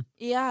time.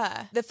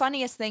 Yeah. The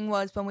funniest thing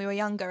was when we were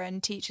younger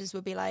and teachers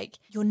would be like,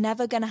 you're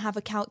never going to have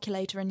a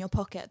calculator in your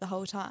pocket the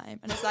whole time.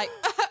 And it's like,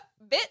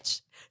 bitch,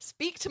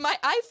 speak to my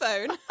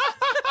iPhone.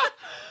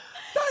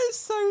 That is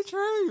so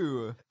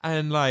true.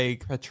 And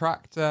like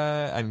protractor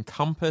and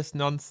compass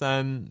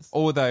nonsense.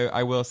 Although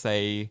I will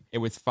say it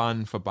was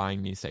fun for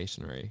buying new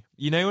stationery.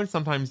 You know when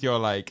sometimes your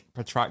like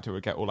protractor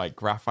would get all like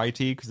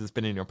graphite-y because it's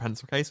been in your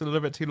pencil case a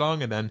little bit too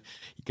long, and then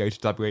you go to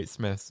W.H.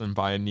 Smith's and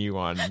buy a new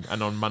one,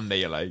 and on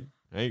Monday you're like,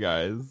 hey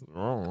guys,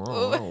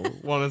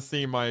 want to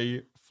see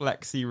my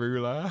flexi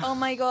ruler? Oh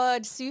my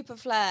God, super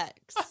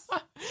flex.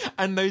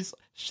 And those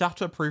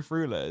shatterproof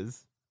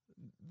rulers.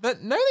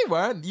 But no, they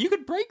weren't. You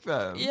could break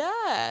them.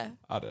 Yeah.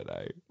 I don't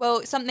know.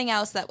 Well, something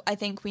else that I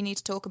think we need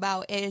to talk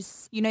about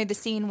is, you know, the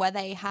scene where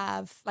they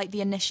have like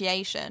the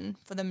initiation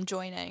for them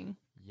joining.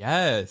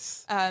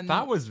 Yes.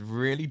 That was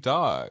really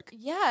dark.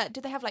 Yeah.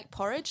 Did they have like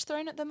porridge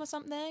thrown at them or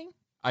something?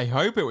 I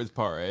hope it was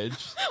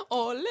porridge.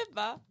 Or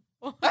liver.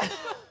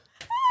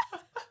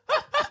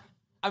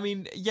 I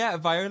mean, yeah,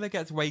 Viola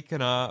gets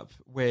waken up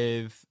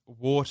with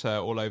water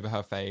all over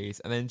her face,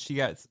 and then she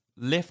gets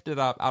lifted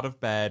up out of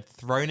bed,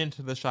 thrown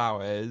into the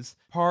showers.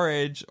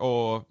 Porridge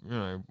or, you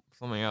know,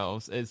 something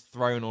else is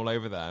thrown all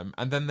over them.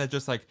 And then they're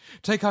just like,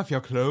 take off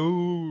your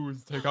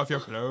clothes. Take off your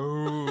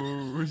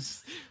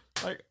clothes.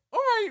 Like, all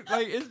right,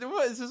 like, is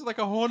this like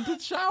a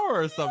haunted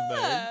shower or something?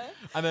 Yeah.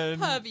 And then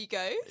Pervy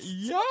ghost.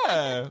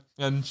 Yeah.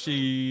 And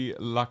she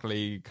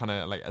luckily kind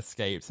of like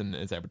escapes and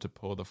is able to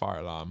pull the fire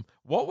alarm.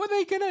 What were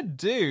they going to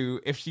do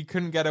if she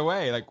couldn't get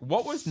away? Like,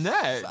 what was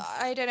next?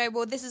 I don't know.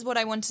 Well, this is what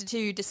I wanted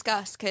to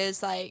discuss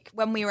because, like,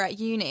 when we were at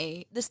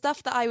uni, the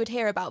stuff that I would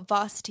hear about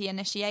varsity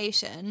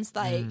initiations,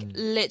 like,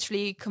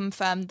 literally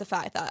confirmed the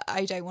fact that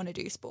I don't want to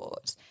do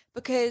sport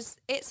because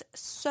it's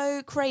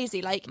so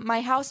crazy. Like,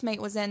 my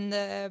housemate was in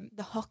the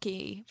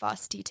hockey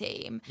varsity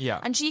team. Yeah.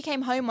 And she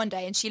came home one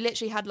day and she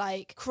literally had,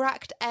 like,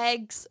 cracked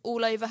eggs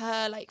all over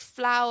her, like,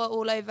 flour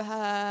all over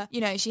her.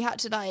 You know, she had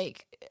to,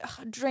 like,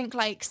 drink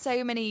like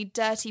so many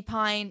dirty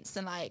pints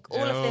and like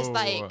all of this, Ew.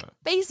 like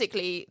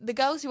basically the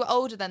girls who were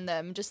older than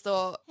them just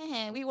thought,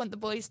 we want the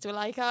boys to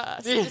like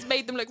us. It just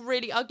made them look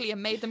really ugly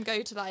and made them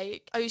go to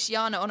like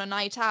Oceania on a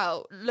night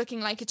out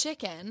looking like a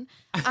chicken.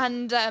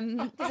 And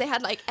they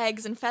had like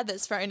eggs and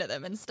feathers thrown at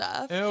them and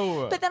stuff.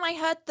 Ew. But then I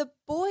heard the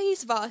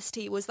boys'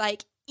 varsity was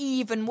like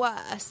even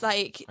worse.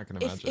 Like I can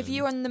if imagine.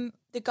 you were on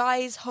the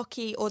guys'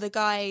 hockey or the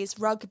guys'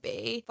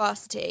 rugby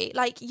varsity,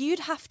 like you'd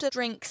have to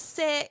drink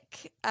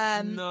sick,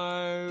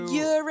 No.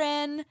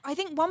 urine. I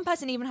think one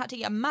person even had to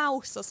eat a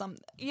mouse or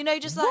something. You know,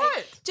 just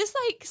like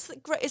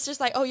it's just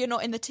like, oh, you're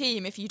not in the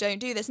team if you don't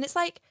do this. And it's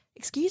like,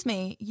 excuse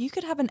me, you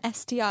could have an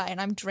STI and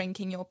I'm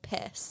drinking your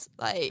piss.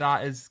 Like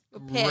That is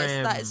your piss.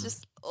 grim. That is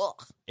just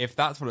ugh. If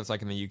that's what it's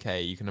like in the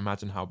UK, you can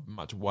imagine how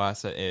much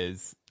worse it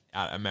is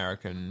at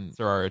American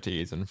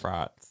sororities and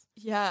frats.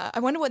 Yeah,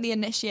 I wonder what the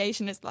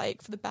initiation is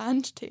like for the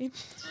band team.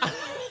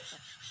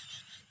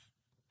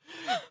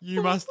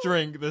 You must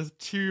drink this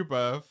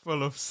tuba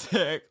full of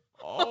sick.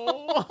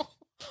 Oh.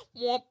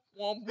 Womp,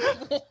 womp,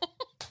 womp.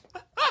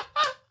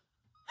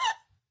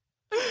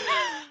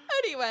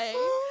 Anyway,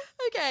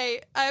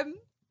 okay.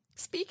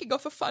 Speaking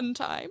of a fun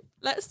time,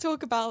 let's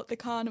talk about the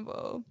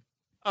carnival.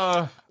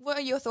 What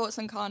are your thoughts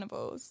on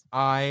carnivals?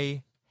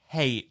 I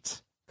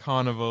hate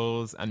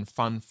carnivals and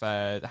fun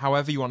fairs,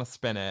 however you want to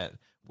spin it,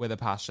 with a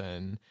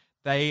passion.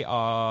 They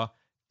are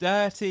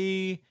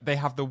dirty. They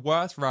have the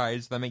worst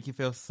rides that make you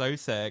feel so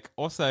sick.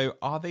 Also,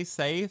 are they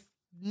safe?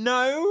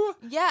 No.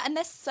 Yeah, and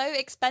they're so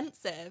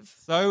expensive.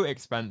 So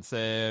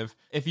expensive.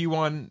 If you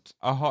want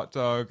a hot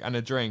dog and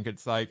a drink,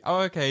 it's like,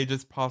 oh, okay,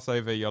 just pass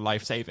over your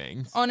life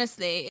savings.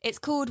 Honestly, it's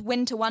called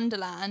Winter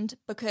Wonderland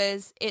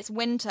because it's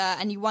winter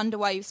and you wonder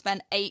why you've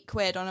spent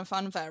 £8 on a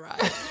fun fair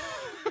ride.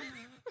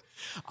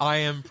 I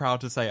am proud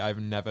to say I've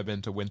never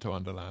been to Winter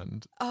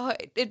Wonderland. Oh,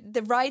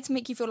 the rides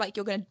make you feel like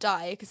you're going to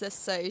die because they're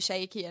so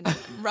shaky and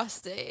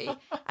rusty.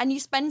 And you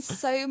spend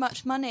so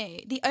much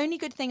money. The only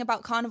good thing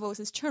about carnivals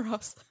is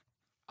churros.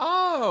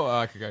 Oh,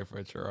 I could go for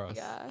a churros.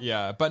 Yeah.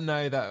 Yeah, but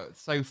no, they're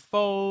so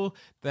full.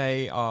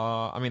 They're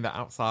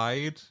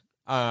outside.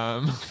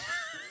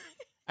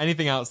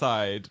 Anything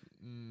outside,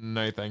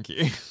 no thank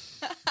you.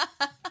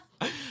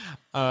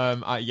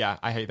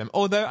 I hate them.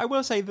 Although I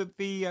will say that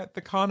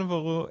the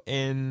carnival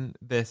in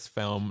this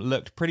film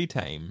looked pretty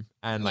tame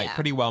and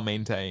pretty well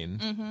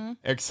maintained,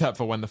 except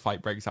for when the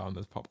fight breaks out and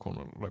there's popcorn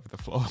all over the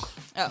floor.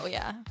 Oh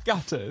yeah,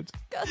 Gutted.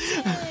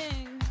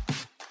 Gutting.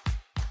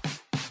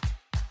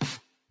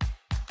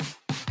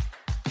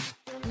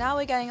 Now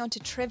we're going on to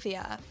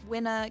trivia.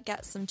 Winner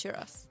gets some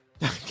churros.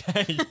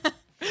 Okay.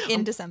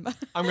 In December.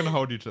 I'm going to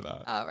hold you to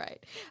that. All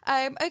right.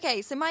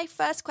 Okay, so my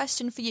first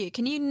question for you.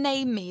 Can you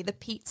name me the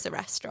pizza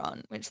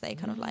restaurant which they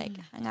kind of like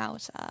hang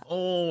out at?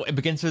 Oh, it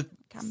begins with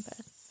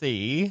Campus.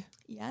 C.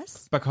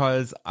 Yes.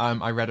 Because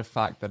I read a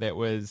fact that it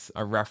was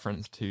a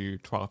reference to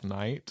 12th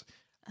Night.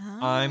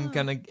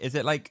 Is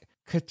it like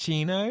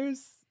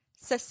Caccino's?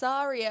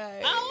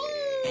 Cesario.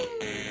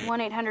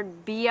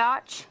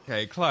 1-800-BIATCH.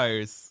 Okay,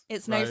 close.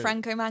 It's no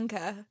Franco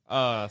Manca.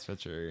 Oh, that's for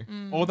true.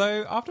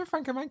 Although, after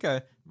Franco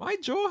Manca, my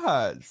jaw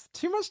hurts.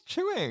 Too much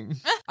chewing.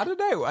 I don't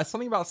know.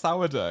 Something about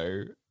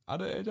sourdough. I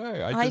don't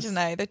know. I don't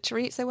know. The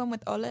chorizo one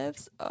with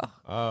olives.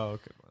 Oh,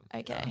 good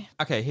one. Okay.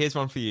 Yeah. Okay, here's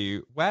one for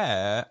you.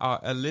 Where are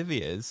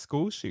Olivia's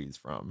school shoes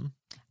from?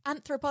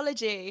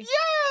 Anthropology.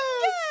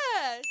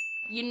 Yes!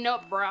 You know,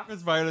 bruh.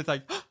 Because Viola's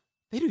like,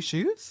 they do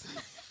shoes?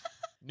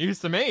 News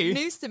to me.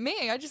 News to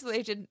me. I just thought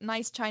they did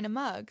nice china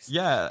mugs.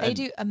 Yeah. They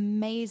do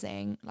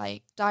amazing,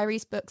 like,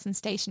 diaries, books, and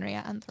stationery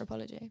at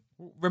Anthropology.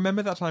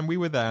 Remember that time we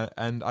were there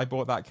and I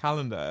bought that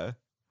calendar?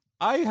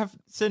 I have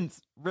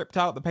since ripped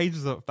out the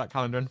pages of that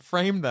calendar and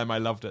framed them. I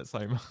loved it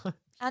so much.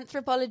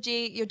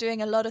 Anthropology, you're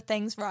doing a lot of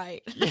things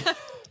right. Yeah.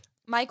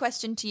 My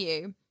question to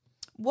you,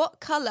 what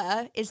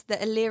colour is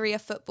the Illyria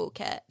football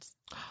kit?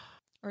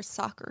 Or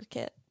soccer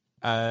kit?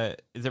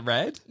 Is it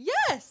red?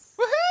 Yes!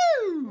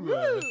 Woohoo!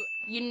 Woo!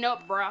 You know,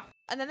 bruh.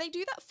 And then they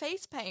do that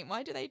face paint.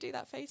 Why do they do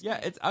that face Yeah,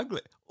 paint? it's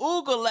ugly.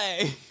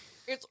 Oogly!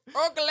 It's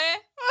ugly.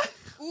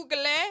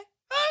 Oogly.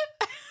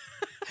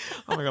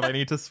 Oh my god, I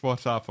need to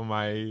swatch up on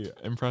my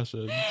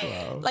impressions.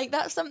 Wow. Like,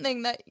 that's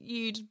something that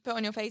you'd put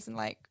on your face in,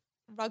 like,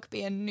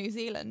 rugby in New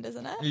Zealand,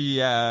 isn't it?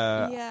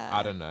 Yeah.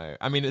 I don't know.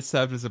 I mean, it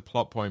served as a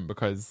plot point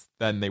because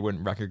then they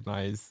wouldn't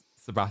recognize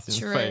Sebastian's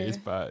True. face,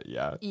 but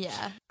yeah.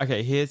 Yeah.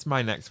 Okay, here's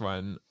my next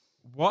one.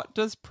 What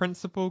does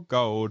Principal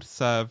Gold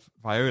serve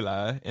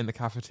Viola in the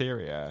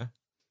cafeteria?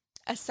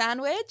 A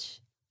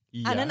sandwich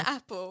and an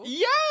apple.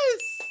 Yes!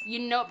 You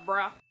know,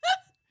 bruh.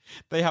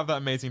 They have that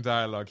amazing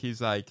dialogue.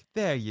 He's like,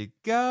 there you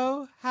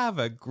go. Have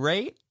a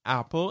great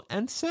apple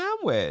and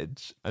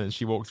sandwich. And then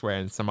she walks away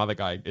and some other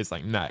guy is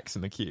like next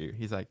in the queue.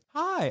 He's like,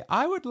 hi,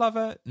 I would love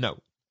a... No.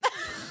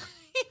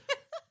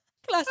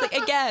 Classic.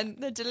 Again,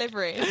 the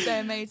delivery is so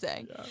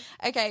amazing. Yeah.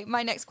 Okay,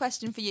 my next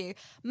question for you.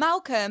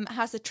 Malcolm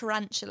has a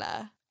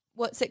tarantula.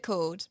 What's it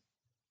called?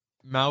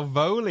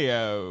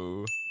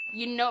 Malvolio.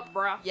 You know,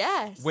 bruh.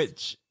 Yes.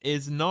 Which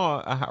is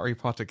not a Harry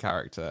Potter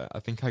character. I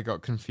think I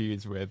got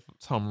confused with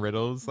Tom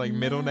Riddle's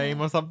middle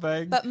name or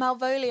something. But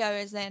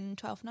Malvolio is in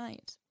Twelfth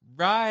Night.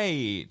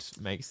 Right.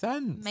 Makes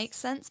sense. Makes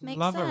sense.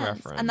 Love a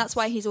reference. And that's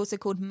why he's also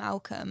called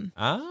Malcolm.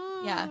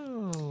 Oh. Yeah.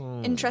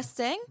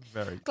 Interesting.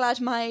 Very Glad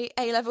my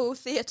A-level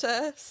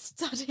theatre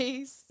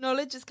studies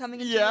knowledge is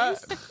coming into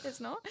use. It's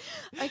not.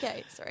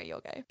 Okay, sorry, your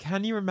go.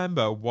 Can you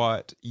remember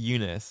what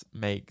Eunice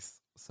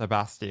makes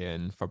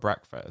Sebastian for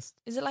breakfast?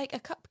 Is it like a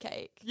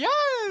cupcake? Yes!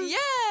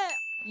 Yeah!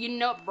 You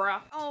know,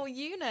 bruh. Oh,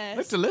 Eunice.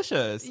 It's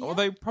delicious. Yeah.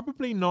 Although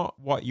probably not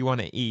what you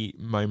want to eat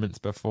moments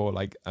before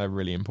like a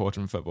really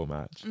important football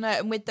match. No,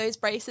 and with those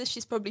braces,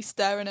 she's probably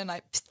stirring and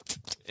like...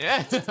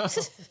 Yeah.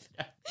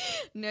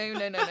 No.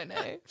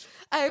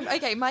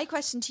 Okay, my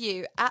question to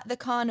you. At the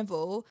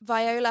carnival,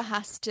 Viola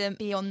has to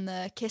be on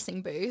the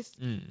kissing booth.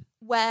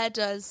 Where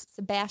does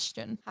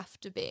Sebastian have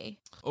to be?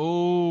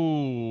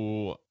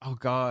 Oh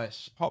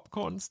gosh.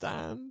 Popcorn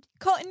stand.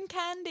 Cotton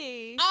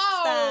candy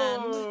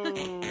Oh!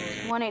 stand.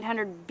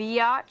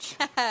 1-800-BIATCH.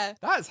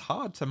 That's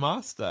hard to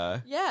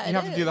master. Yeah, You it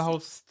have to do the is. whole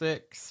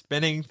stick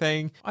spinning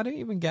thing. I don't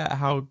even get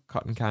how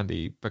cotton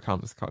candy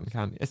becomes cotton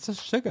candy. It's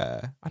just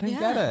sugar. I don't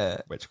get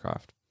it.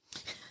 Witchcraft.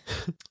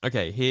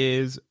 Okay,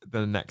 here's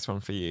the next one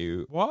for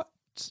you. What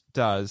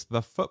does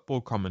the football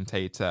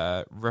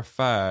commentator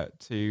refer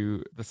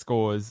to the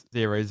scores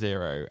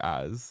 0-0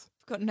 as?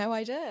 Got no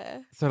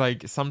idea. So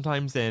like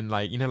sometimes in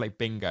like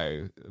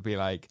bingo, it'll be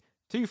like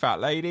 2 fat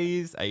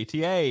ladies,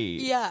 88.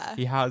 Yeah.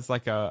 He has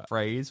like a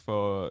phrase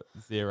for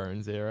 0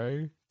 and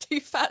 0. 2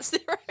 fat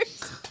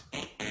zeros.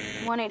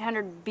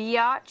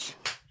 1-800-BIATCH.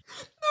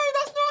 No,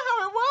 that's not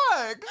how it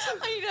works.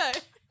 I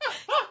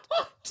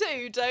know.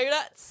 2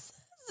 donuts.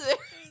 0.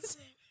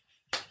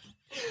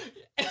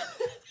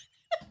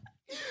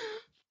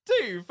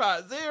 2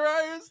 fat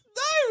zeros.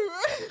 No.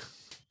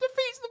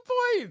 Defeats the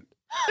point.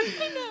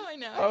 I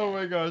know. Oh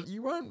my gosh.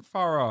 You weren't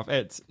far off.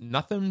 It's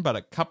nothing but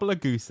a couple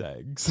of goose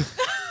eggs.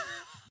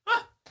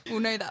 We'll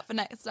know that for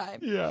next time.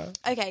 Yeah.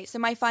 Okay, so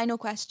my final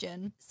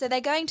question. So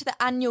they're going to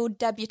the annual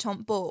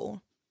debutante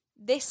ball.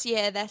 This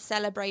year they're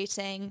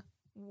celebrating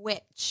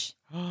which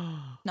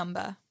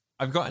number?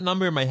 I've got a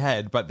number in my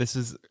head, but this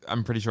is,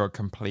 I'm pretty sure, a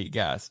complete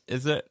guess.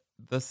 Is it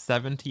the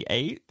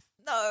 78th?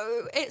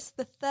 No, it's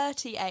the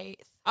 38th.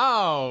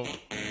 Oh.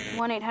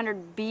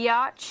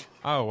 1-800-BIATCH.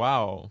 Oh,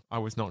 wow. I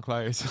was not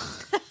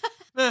close.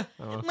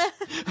 Oh.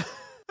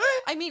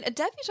 I mean, a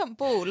debutante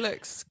ball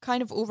looks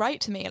kind of all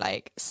right to me.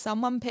 Like,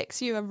 someone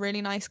picks you a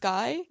really nice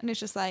guy and it's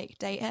just like,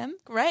 date him.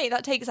 Great,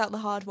 that takes out the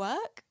hard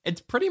work.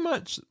 It's pretty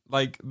much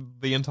like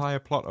the entire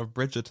plot of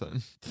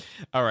Bridgerton.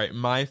 All right,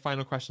 my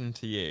final question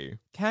to you.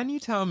 Can you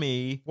tell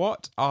me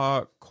what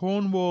are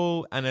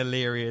Cornwall and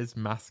Illyria's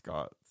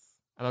mascots?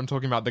 And I'm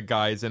talking about the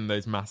guys in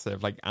those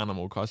massive like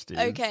animal costumes.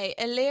 Okay,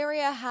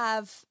 Illyria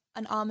have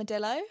an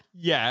armadillo.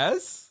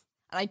 Yes.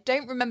 And I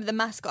don't remember the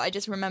mascot, I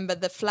just remember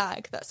the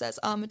flag that says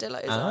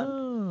armadillos on.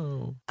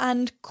 Oh.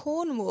 And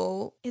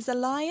Cornwall is a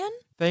lion?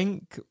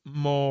 Think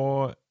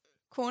more.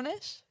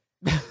 Cornish?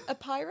 A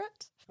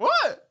pirate?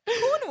 What?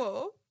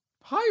 Cornwall?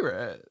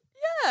 Pirate?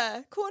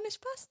 Yeah, Cornish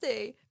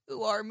pasty.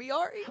 Ooh, army.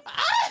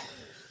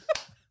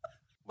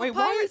 Wait,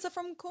 Pirates are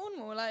from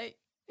Cornwall, like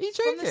Are you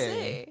from the joking?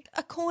 sea.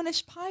 A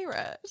Cornish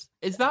pirate.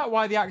 Is that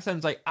why the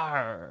accent's like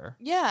 "arr"?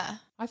 Yeah.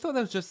 I thought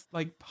that was just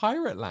like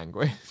pirate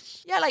language.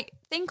 Yeah, like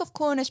think of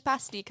Cornish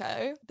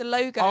pastico. The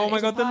logo. Oh my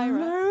is a god, the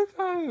pirate.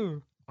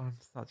 logo! I'm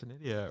such an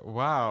idiot.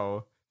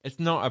 Wow. It's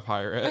not a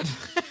pirate,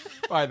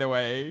 by the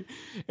way.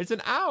 It's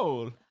an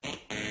owl.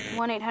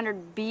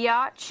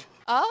 1-800-BIATCH.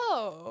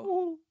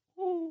 Oh.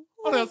 Oh,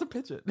 no, that's a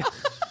pigeon.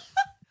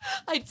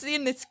 I'd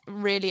seen this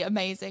really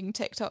amazing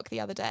TikTok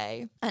the other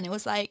day, and it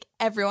was like,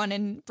 everyone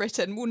in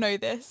Britain will know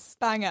this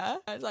banger.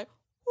 I was like,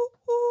 ooh,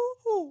 ooh,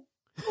 ooh,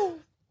 ooh,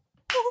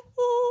 ooh,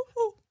 ooh,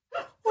 ooh,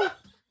 ooh. And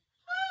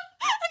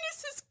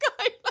it's this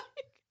guy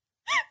like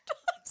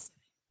dancing.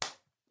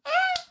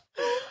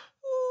 Ooh,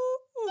 ooh,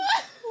 ooh,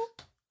 ooh.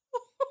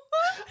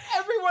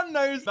 Everyone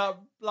knows that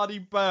bloody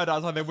bird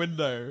outside their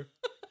window.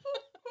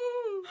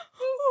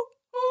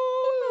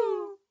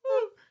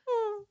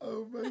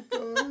 Oh my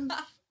gosh.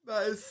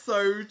 That is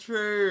so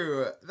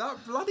true.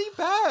 That bloody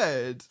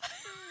bird.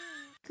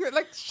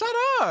 Like, shut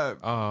up.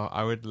 Oh,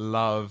 I would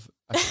love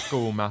a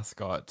school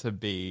mascot to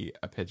be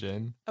a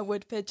pigeon. A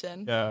wood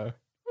pigeon. Yeah.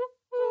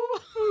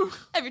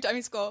 Every time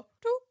you score.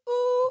 Ooh,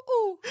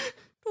 ooh,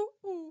 ooh,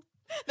 ooh.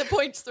 The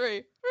points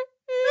through.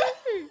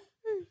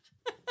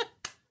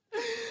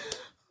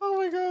 Oh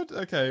my god.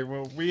 Okay,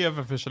 well, we have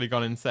officially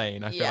gone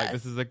insane. I feel like Yes.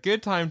 this is a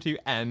good time to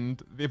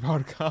end the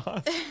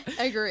podcast.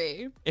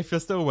 Agree. If you're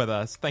still with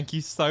us, thank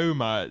you so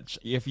much.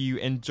 If you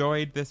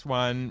enjoyed this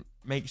one,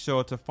 make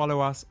sure to follow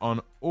us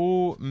on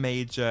all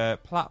major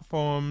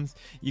platforms.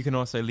 You can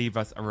also leave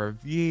us a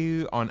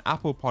review on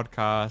Apple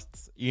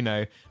Podcasts. You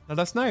know, let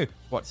us know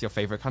what's your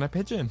favorite kind of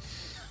pigeon.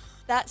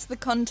 That's the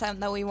content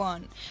that we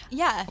want.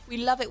 Yeah, we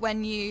love it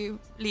when you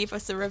leave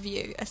us a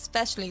review,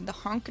 especially the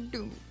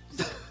honkadoos.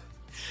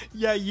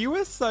 Yeah, you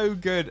were so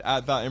good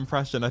at that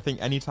impression. I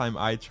think anytime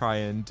I try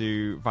and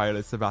do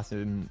Viola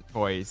Sebastian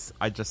voice,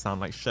 I just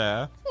sound like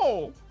Cher.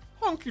 Oh,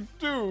 hunky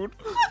dude.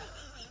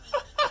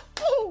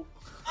 Oh.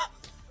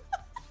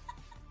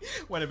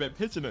 Went a bit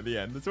pigeon at the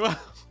end as well.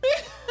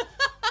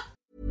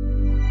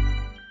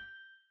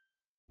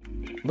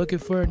 Looking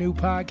for a new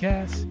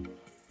podcast?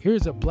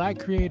 Here's a Black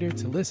creator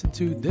to listen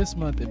to this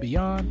month and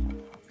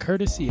beyond,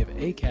 courtesy of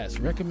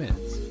Acast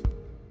Recommends.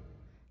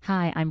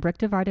 Hi, I'm Brooke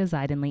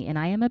DeVardo-Zeidenly, and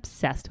I am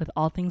obsessed with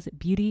all things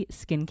beauty,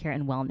 skincare,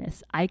 and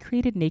wellness. I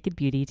created Naked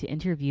Beauty to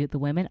interview the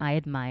women I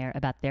admire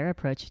about their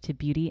approach to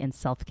beauty and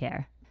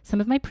self-care. Some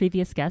of my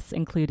previous guests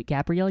include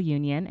Gabrielle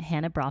Union,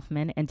 Hannah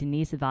Brofman, and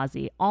Denise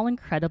Vazzi, all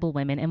incredible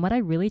women, and what I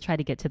really try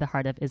to get to the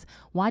heart of is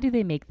why do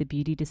they make the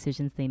beauty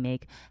decisions they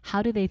make?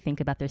 How do they think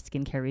about their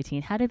skincare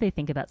routine? How do they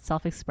think about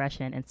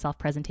self-expression and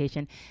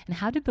self-presentation? And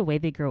how did the way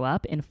they grew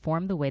up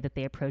inform the way that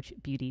they approach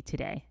beauty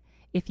today?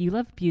 If you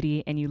love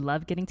beauty and you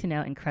love getting to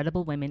know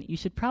incredible women, you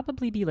should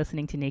probably be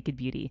listening to Naked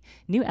Beauty.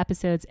 New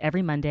episodes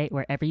every Monday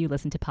wherever you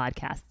listen to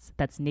podcasts.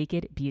 That's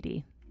Naked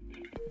Beauty.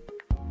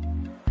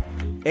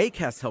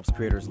 Acast helps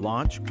creators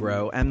launch,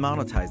 grow, and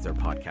monetize their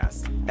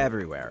podcasts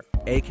everywhere.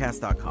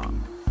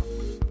 Acast.com.